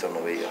আপনারা দিত না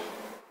ভাইয়া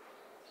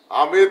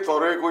আমি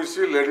তোরে কইছি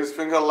লেডিস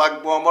ফিঙ্গার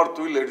লাগবো আমার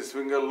তুই লেডিস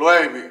ফিঙ্গার লয়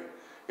আইবি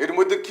এর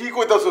মধ্যে কি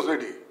কইতাছস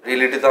এডি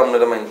রিয়েলিটি তো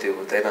আপনারা মানতে হইব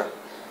তাই না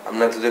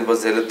আপনি এতদিন পর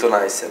জেলের তো না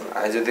আইসেন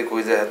আমি যদি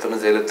কই যে এত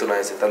জেলের তো না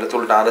আইসে তাহলে তো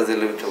উল্টা আরো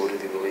জেলে উঠে বলে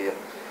দিব ভাইয়া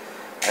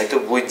আমি তো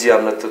বুঝছি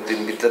আপনার তো দিন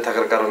ভিতরে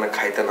থাকার কারণে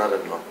খাইতে না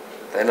রাখলো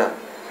তাই না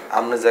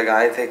আপনার জায়গায়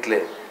আয় থাকলে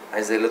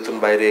আমি জেলেতুন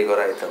বাইরে এই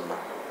ঘরে আইতাম না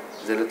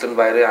জেলেতুন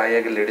বাইরে আই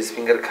আগে লেডিস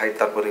ফিঙ্গার খাই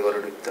তারপরে ঘরে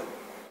ঢুকতাম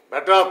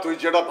বেটা তুই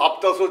যেটা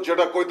ভাবতাছস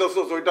যেটা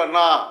কইতাছস ওইটা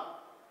না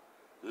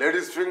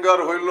লেডিস ফিঙ্গার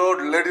হইল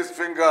লেডিস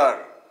ফিঙ্গার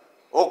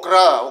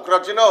ওকরা ওকরা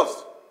চিনস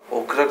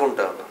ওকরা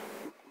কোনটা হলো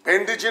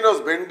ভেন্ডি চিনস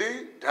ভেন্ডি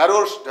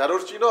ঢেঁড়স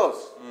ঢেঁড়স চিনস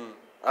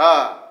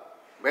হ্যাঁ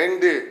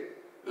ভেন্ডি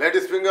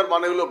লেডিস ফিঙ্গার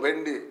মানে হলো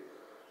ভেন্ডি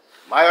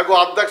মায়াগো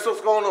হাত দেখছস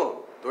কখনো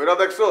ধইরা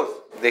দেখছস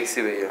দেখছি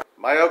ভাইয়া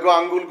মায়াগো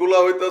আঙ্গুল গুলা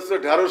হইতেছে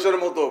ঢেঁড়সের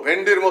মতো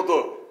ভেন্ডির মতো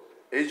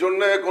এই জন্য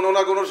কোনো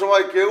না কোনো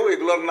সময় কেউ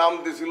এগুলোর নাম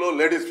দিছিল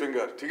লেডিস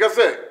ফিঙ্গার ঠিক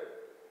আছে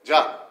যা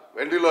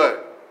ভেন্ডি লয়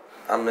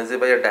আপনি যে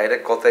ভাইয়া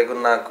ডাইরেক্ট কথাই কোন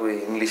না কই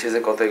ইংলিশে যে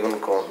কথাই কোন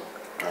কম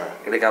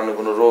এটা কি আপনার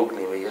কোনো রোগ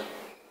নেই ভাইয়া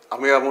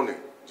আমি এমনই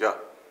যা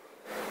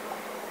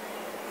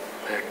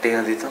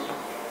টিয়া দিত না।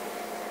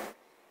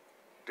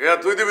 টিয়া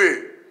তুই দিবি?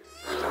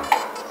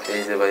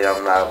 এই যে ভাই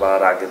আমরা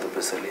আবার আগে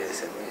দুপে চলে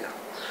আসছেন ভাইয়া,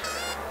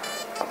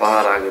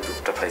 আবার আগে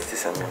দুপটা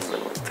পাইতেছি আমি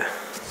আমাদের মধ্যে।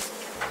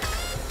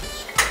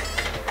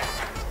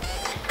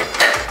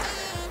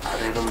 আর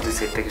এরকম দুই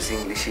চারটা কিছু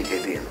ইংলিশ শিখে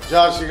দিয়ে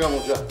যা শিখামো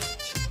যা।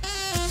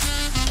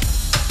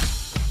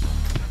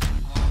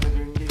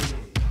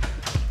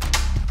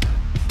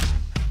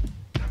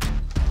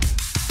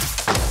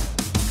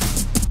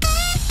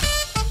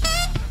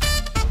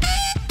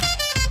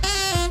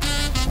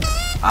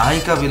 আই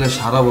কাবিলা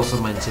সারা বছর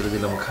মাইন ছেড়ে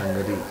দিলাম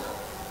খাঙ্গারি,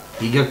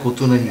 হিগা কত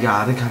না হিগা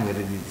আরে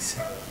খাঙ্গারি দিয়ে দিছে।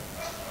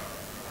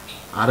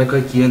 আরে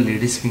কয় কি আর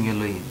লেডিস ফিঙ্গার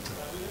লই কিন্তু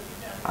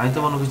আমি তো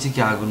মনে করছি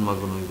কি আগুন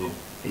মাগুন হইব,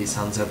 এই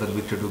সানসে হাতার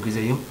ভিতরে ঢুকে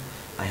যাইম,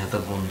 আই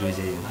হাতার বন্ধু হয়ে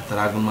যাইম, হাতার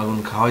আগুন মাগুন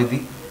খাওয়াই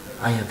দিই,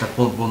 আই হাতার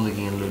বন্ধু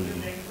কিনে লই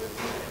নিল।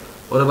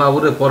 ওরে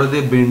বাবুরে পরে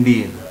দিয়ে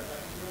বেন্ডিয়ে না,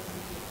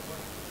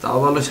 তাও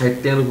ভালো 60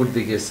 টাকার উপর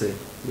দিয়ে গেছে,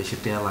 বেশি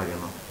টাকা লাগে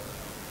না,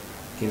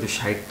 কিন্তু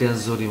 60 টাকা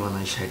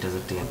জরিমানায়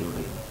 60,000 টাকা দিয়ে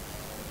উঠে।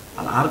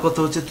 আর কথা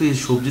হচ্ছে তুই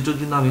সবজি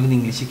টবজি না আমি কিন্তু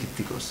ইংলিশে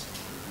কীর্তি করস,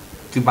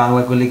 তুই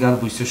বাংলা করলে কি আর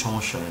বুঝতে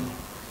সমস্যা হয় না।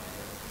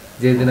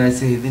 যেদিন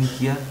আইসে সেদিন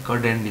কি আর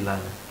ড্যান্ডি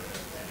লাগে,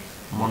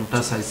 মনটা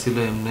চাইছিল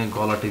এমনি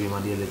গলা টিভি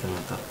মারিয়ে লেতে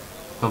না তার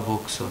বা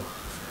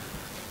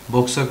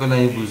বক্সা করলে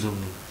আমি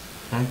বুঝুমনি।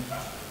 হ্যাঁ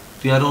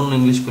তুই আরো অন্য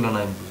ইংলিশ করলে না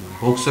আমি বুঝুন,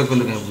 বক্সা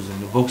করলে আমি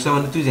বুঝুমনি। বক্সা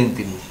মানে তুই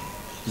জানতি নি,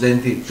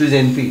 তুই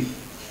জানতি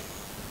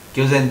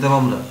কেউ জানতাম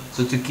আমরা তো,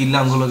 তুই কিল্লা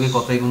আমগুলোকে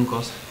কথাই কোন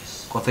কস,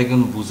 কথাই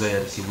কোন বুঝাই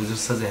আর কি,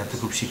 বুঝেছ যে হাতে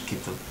খুব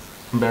শিক্ষিত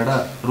বেড়া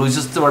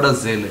রয়েছিস তো বেড়া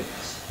জেলে,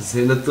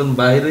 জেলে তোর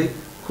বাইরে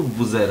খুব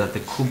বুঝায় রাতে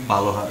খুব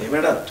ভালো হয়।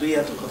 বেড়া তুই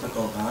এত কথা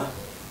কও না,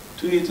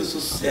 তুই তো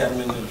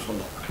চেয়ারম্যানের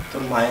শোনো,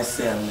 তোর মায়ের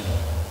চেয়ারম্যান,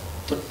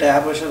 তোর টাকা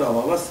পয়সার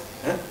অভাব আছে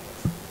হ্যাঁ,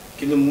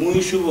 কিন্তু মুই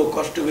শুভ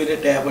কষ্ট করে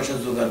টাকা পয়সা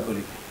জোগাড়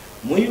করি,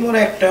 মুই মোর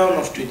একটাও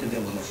নষ্ট হইতে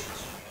দেবো না।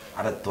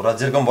 আরে তোরা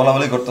যেরকম বলা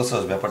বলি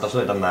করতেছস ব্যাপারটা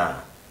আসলে এটা না,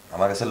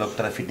 আমার কাছে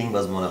লোকটারা ফিটিং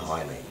বাজ মনে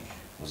হয় নাই।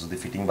 ও যদি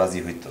ফিটিং বাজি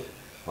হইতো,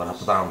 ওর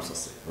হাতে তো আর্মস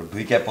আছে, ওর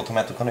ঢুইকে প্রথমে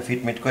এতক্ষণে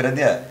ফিটমিট করে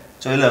দিয়া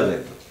চলে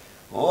যেত।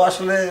 ও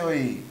আসলে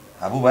ওই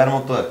আবু ভাইয়ের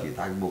মতো আর কি,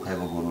 থাকবো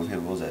খাইবো ঘুরবো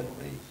ফিরবো যাইবো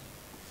এই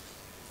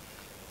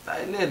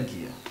তাইলে আর কি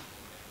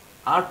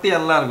আর টি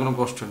আল্লাহ আর কোনো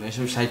কষ্ট নেই,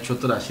 এসব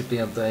 60-70-80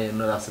 টাকা তো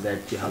এমন রাস্তায়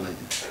এক কি হালাই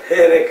দিই। হে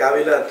রে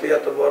কাবিলা তুই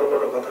এত বড়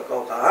বড় কথা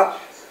কও কা,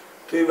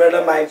 তুই বেটা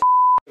মাই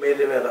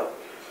মেরে বেড়াও,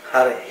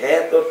 আর হে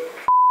তোর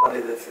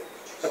মারি দিয়েছে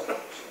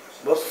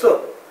বুঝছো।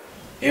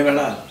 এ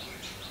বেটা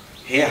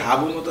হে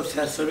হাবু মতো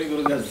শেরশবি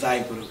করুক আর যাই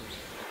করুক,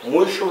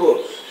 মুই শুভ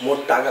মোর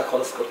টাকা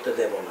খরচ করতে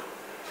দেব না,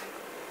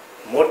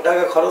 মোর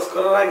টাকা খরচ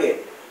করার আগে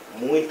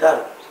মুই তার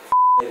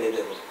মেরে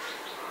দেব,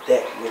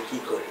 দেখ মুই কি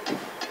করি।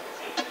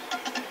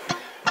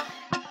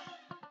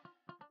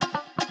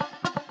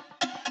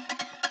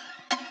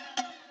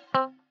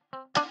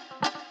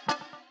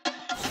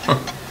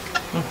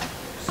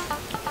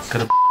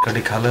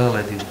 কাটি খালে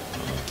হালাই দিব,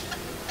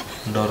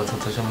 ডরে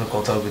থাকার সামনে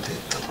কথা বিতে।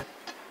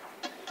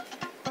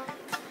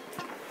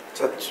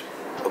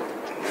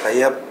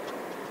 ভাইয়া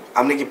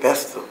আপনি কি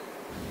ব্যস্ত?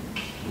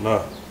 না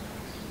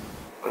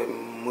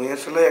মুই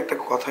আসলে একটা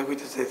কথা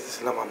কইতে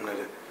চাইতেছিলাম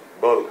আপনারে।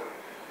 বল।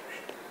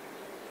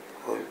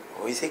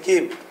 হয়েছে কি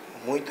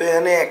মুই তো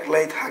এখানে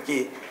একলাই থাকি,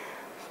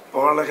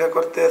 পড়ালেখা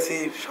করতে আছি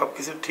সব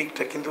কিছু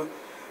ঠিকঠাক, কিন্তু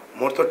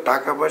মোর তো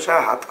টাকা পয়সা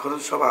হাত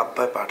খরচ সব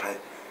আব্বাই পাঠায়,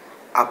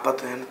 আব্বা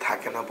তো এখানে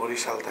থাকে না,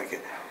 বরিশাল থাকে।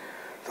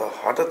 তো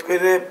হঠাৎ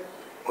করে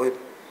ওই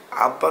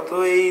আব্বা তো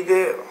এই যে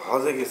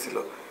হজে গেছিল,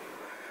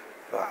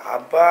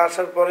 আব্বা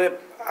আসার পরে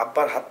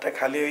আব্বার হাতটা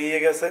খালি হয়ে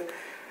গেছে,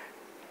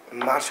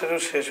 মাসেরও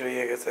শেষ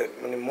হয়ে গেছে,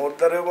 মানে মোর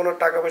দ্বারেও কোনো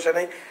টাকা পয়সা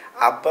নেই,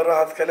 আব্বারও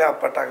হাত খালি,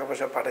 আব্বা টাকা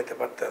পয়সা পাঠাইতে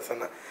পারতেছে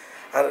না।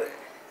 আর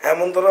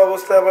এমন ধরো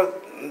অবস্থায় আবার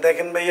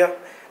দেখেন ভাইয়া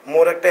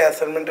মোর একটা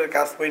অ্যাসাইনমেন্টের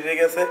কাজ পড়ে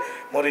গেছে,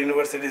 মোর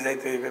ইউনিভার্সিটি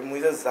যাইতে হইবে, মুই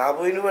যে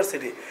যাবো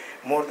ইউনিভার্সিটি,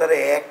 মোর দ্বারা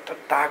একটা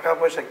টাকা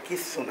পয়সা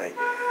কিচ্ছু নাই।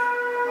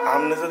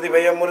 আপনি যদি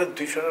ভাইয়া মোরে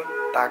 200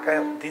 টাকা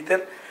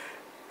দিতেন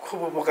খুব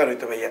উপকার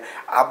হইতো ভাইয়া,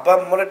 আব্বা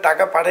মোরে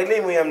টাকা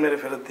পাঠাইলেই মুই আপনার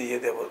ফেরত দিয়ে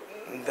দেবো,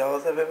 দেওয়া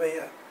যাবে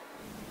ভাইয়া?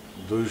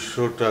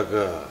 200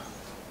 টাকা?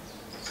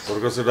 তোর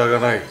কাছে টাকা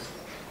নাই?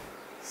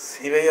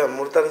 সি ভাইয়া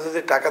মোর তার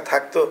যদি টাকা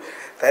থাকতো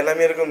তাহলে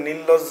আমি এরকম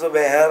নির্লজ্জ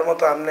বেহায়ার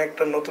মতো আপনি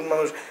একটা নতুন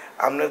মানুষ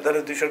আপনার দ্বারা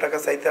 200 টাকা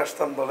চাইতে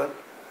আসতাম বলেন?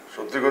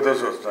 সত্যি কথা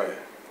সোচ নাই?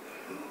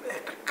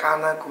 একটা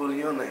কানা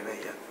করিও নাই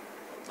ভাইয়া।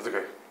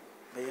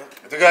 ভাইয়া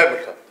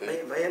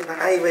ভাইয়া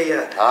নাই ভাইয়া,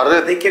 আরে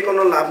দেখে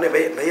কোনো লাভ নেই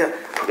ভাইয়া।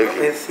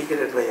 ভাইয়া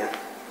সিগারেট ভাইয়া।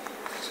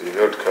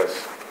 সিগারেট খাস?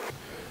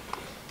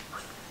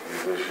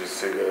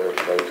 Cigarette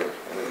lighter?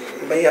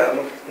 ভাইয়া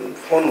আমার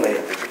ফোন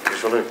ভাইয়া।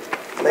 শোনে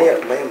ভাইয়া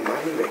ভাইয়া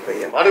মানি ভাই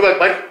ভাইয়া। মানি ভাই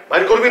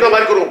বাইর করবি না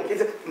বাইর করুন?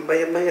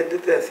 ভাইয়া ভাইয়া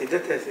দিতে আসি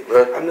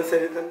আপনি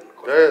ছেড়ে দেন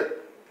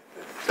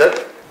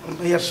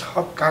ভাইয়া।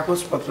 সব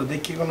কাগজপত্র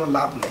দেখে কোনো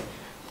লাভ নেই,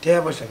 টাকা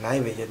পয়সা নাই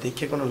ভাইয়া,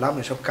 দেখে কোনো লাভ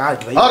নেই, সব কার্ড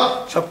ভাইয়া,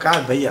 সব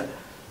কার্ড ভাইয়া।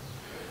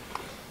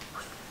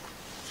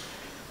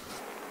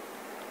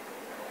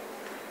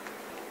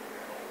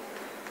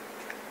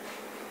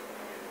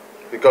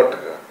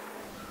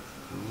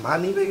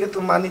 মানি ব্যাগে তো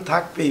মানি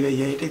থাকবেই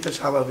ভাইয়া, এটাই তো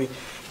স্বাভাবিক,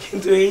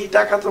 কিন্তু এই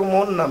টাকা তো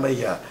মন না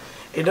ভাইয়া,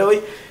 এটা ওই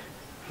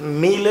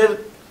মিলের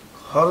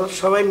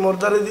সবাই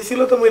মোরদারে দিছিল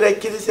তো মুই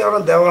রাখি দিছি,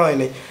 আমার দেওয়া হয়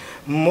নাই।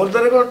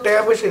 মোরদারে কোনো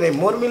টাকা পয়সা নেই,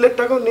 মোর মিলের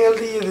টাকাও নেল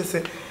দিয়ে দিছে।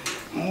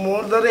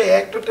 মোরদারে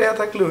একটা টাকা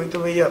থাকলে হইতো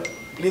ভাইয়া।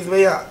 প্লিজ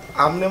ভাইয়া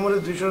আপনি মোরে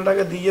 200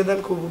 টাকা দিয়ে দেন,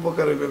 খুব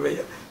উপকার হইবে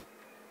ভাইয়া।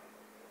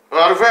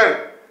 আরফিন,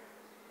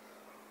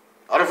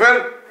 আরফিন।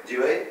 জি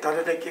ভাই।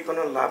 তাহলে কি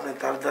কোনো লাভ নেই,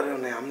 তার দ্বারাও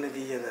নেই, আপনি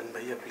দিয়ে দেন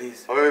ভাইয়া প্লিজ।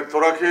 ওই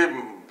তোরা কি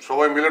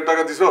সবাই মিলের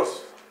টাকা দিছস?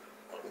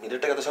 মিলের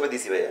টাকা তো সবাই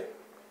দিছি ভাইয়া।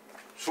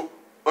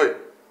 ওই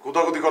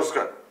কুতাকুতি করছ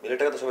কেন? মিলের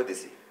টাকা তো সবাই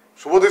দিছি।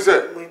 শুভ দিছে?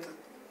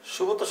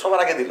 শুভ তো সবার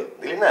আগে দিল,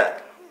 দিলি না?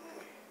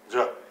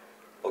 যা।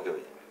 ওকে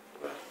ভাই।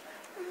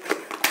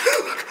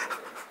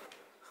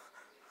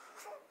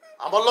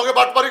 আমার লগে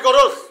বাটপারি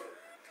করস,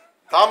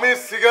 দামি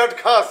সিগারেট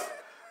খাস,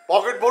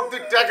 পকেট ভর্তি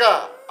টাকা,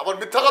 আবার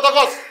মিথ্যা কথা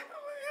কস।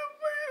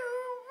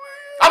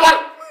 আবার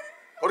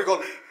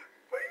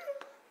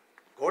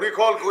ঘড়ি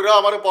খোল কইরা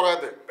আমারে পড়ায়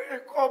দে।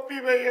 কপি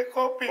ভাইয়া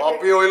কপি।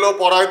 কপি হইলো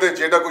পড়ায় দে,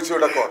 যেটা কইছি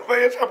ওটা কর।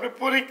 ভাইয়া আপনি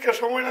পরীক্ষা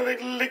সময় না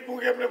দেখলে লিখবো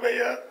কি আপনি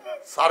ভাইয়া?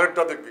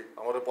 স্যারেরটা দেখবি,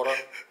 আমারে পড়া।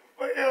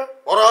 ভাইয়া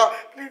পড়া।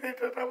 প্লিজ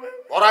এটা না ভাই।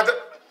 পড়ায় দে।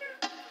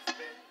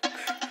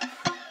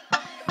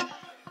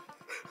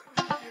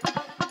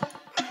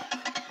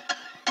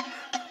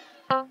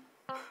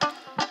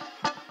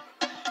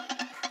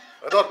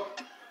 ধর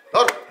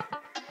ধর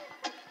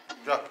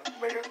যা।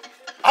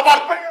 আবার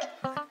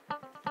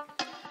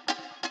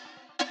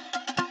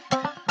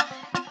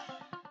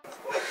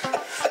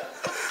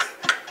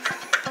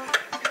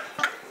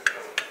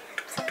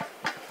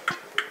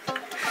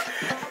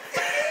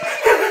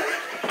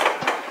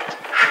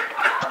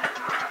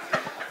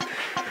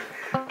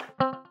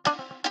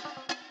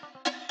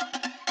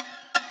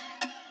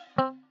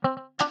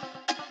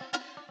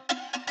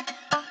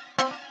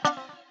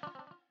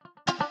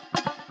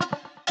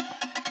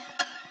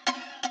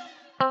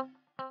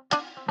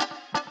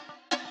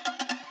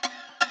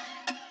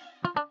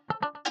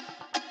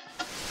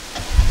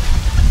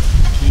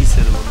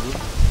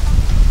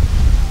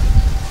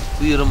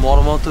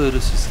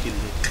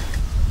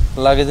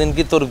লাগে যেন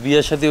কি তোর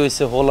বিয়ের সাথে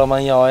হয়েছে হোলা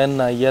মাইয়া হয়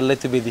না, ইয়ারলাই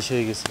তুই বেদিস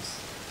হয়ে গেছিস।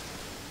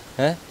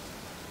 হ্যাঁ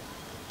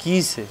কি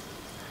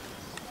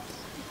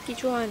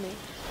কিছু হয় নাই।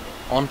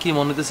 অন কি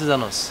মনে হইতেছে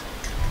জানোস,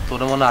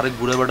 তোর মনে আরেক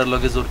বুড়া বেটার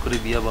লগে জোর করে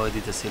বিয়া বাওয়াই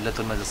দিতেছে, এলে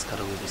তোর মেজাজ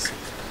খারাপ হয়ে গেছে।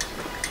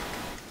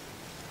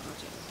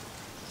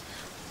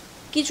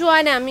 কিছু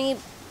হয় না, আমি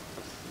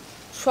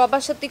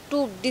সবার সাথে একটু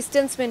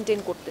ডিস্টেন্স মেনটেন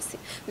করতেছি,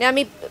 মানে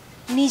আমি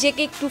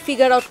নিজেকে একটু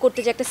ফিগার আউট করতে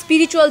যে একটা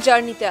স্পিরিচুয়াল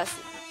জার্নিতে আছি।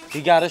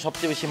 হিগারে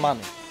সবচেয়ে বেশি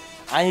মানে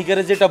আমি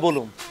হিগারে যেটা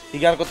বলুম,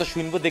 হিগার কথা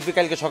শুনবো, দেখবি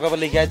কালকে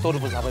সকালবেলা গিয়ে তোর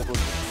উপর ঝাঁপাই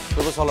পড়বো,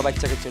 তোর উপর চলো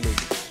বাচ্চাকে চলে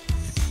যাবে।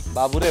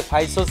 বাবুরে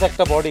ফাইসোস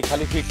একটা বডি,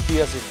 খালি ফিটটি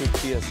আছে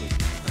ফিটটি আছে।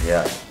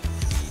 ভাইয়া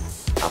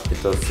আপনি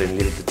তো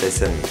ফ্রেন্ডলি হতে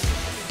চাইছেন,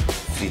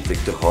 ফ্রি তো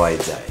একটু হওয়াই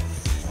যায়।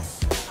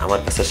 আমার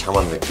কাছে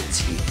সামান্য একটু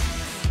ছিল।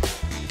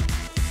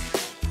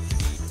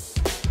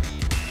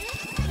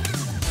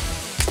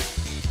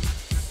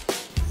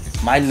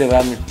 মাইলে ভাই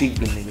আপনি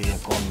টিকবেন নি ভাইয়া,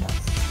 কম না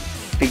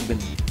টিকবেন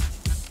নি।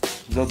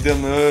 যদি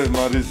আমি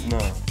মারিস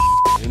না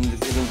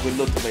এরকম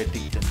করলেও তো ভাই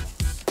টিকতেন না।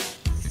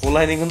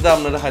 পোলাইনি কিন্তু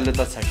আপনারা হাইলে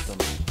তার ছাড়তো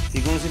না।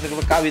 এই কোনো চিন্তা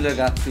করবো কাবিলার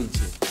গাছ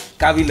তুলছে।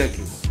 কাবিলা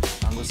কি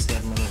আমার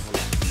চেয়ারম্যানের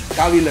হলো,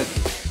 কাবিলা কি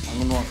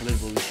আমার নোয়াখালীর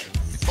ভবিষ্যৎ।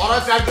 তোরা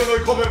চারজন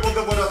ওই খবরের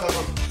মধ্যে পড়ে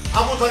থাকো,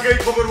 আবু থাকে এই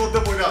খবরের মধ্যে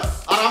পড়া,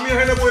 আর আমি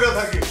হেনে পড়ে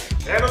থাকি।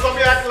 হেন তো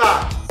আমি একলা।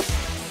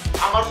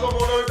 আমার তো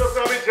মনে হইতেছে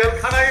আমি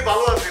জেলখানায়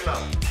ভালো আছিলাম।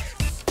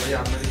 ভাই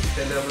আপনার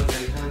স্টাইলে আমরা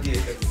জেলখানা দিয়ে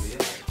এটা করি।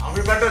 আমি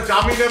বেটা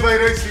জামিনে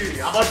বাইরেছি,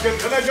 আবার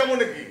জেলখানায় যাবো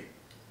নাকি?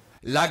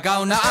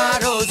 লাগাও না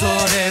আরো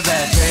জোরে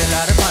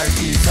ব্যাচেলার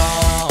পার্টি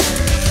সং।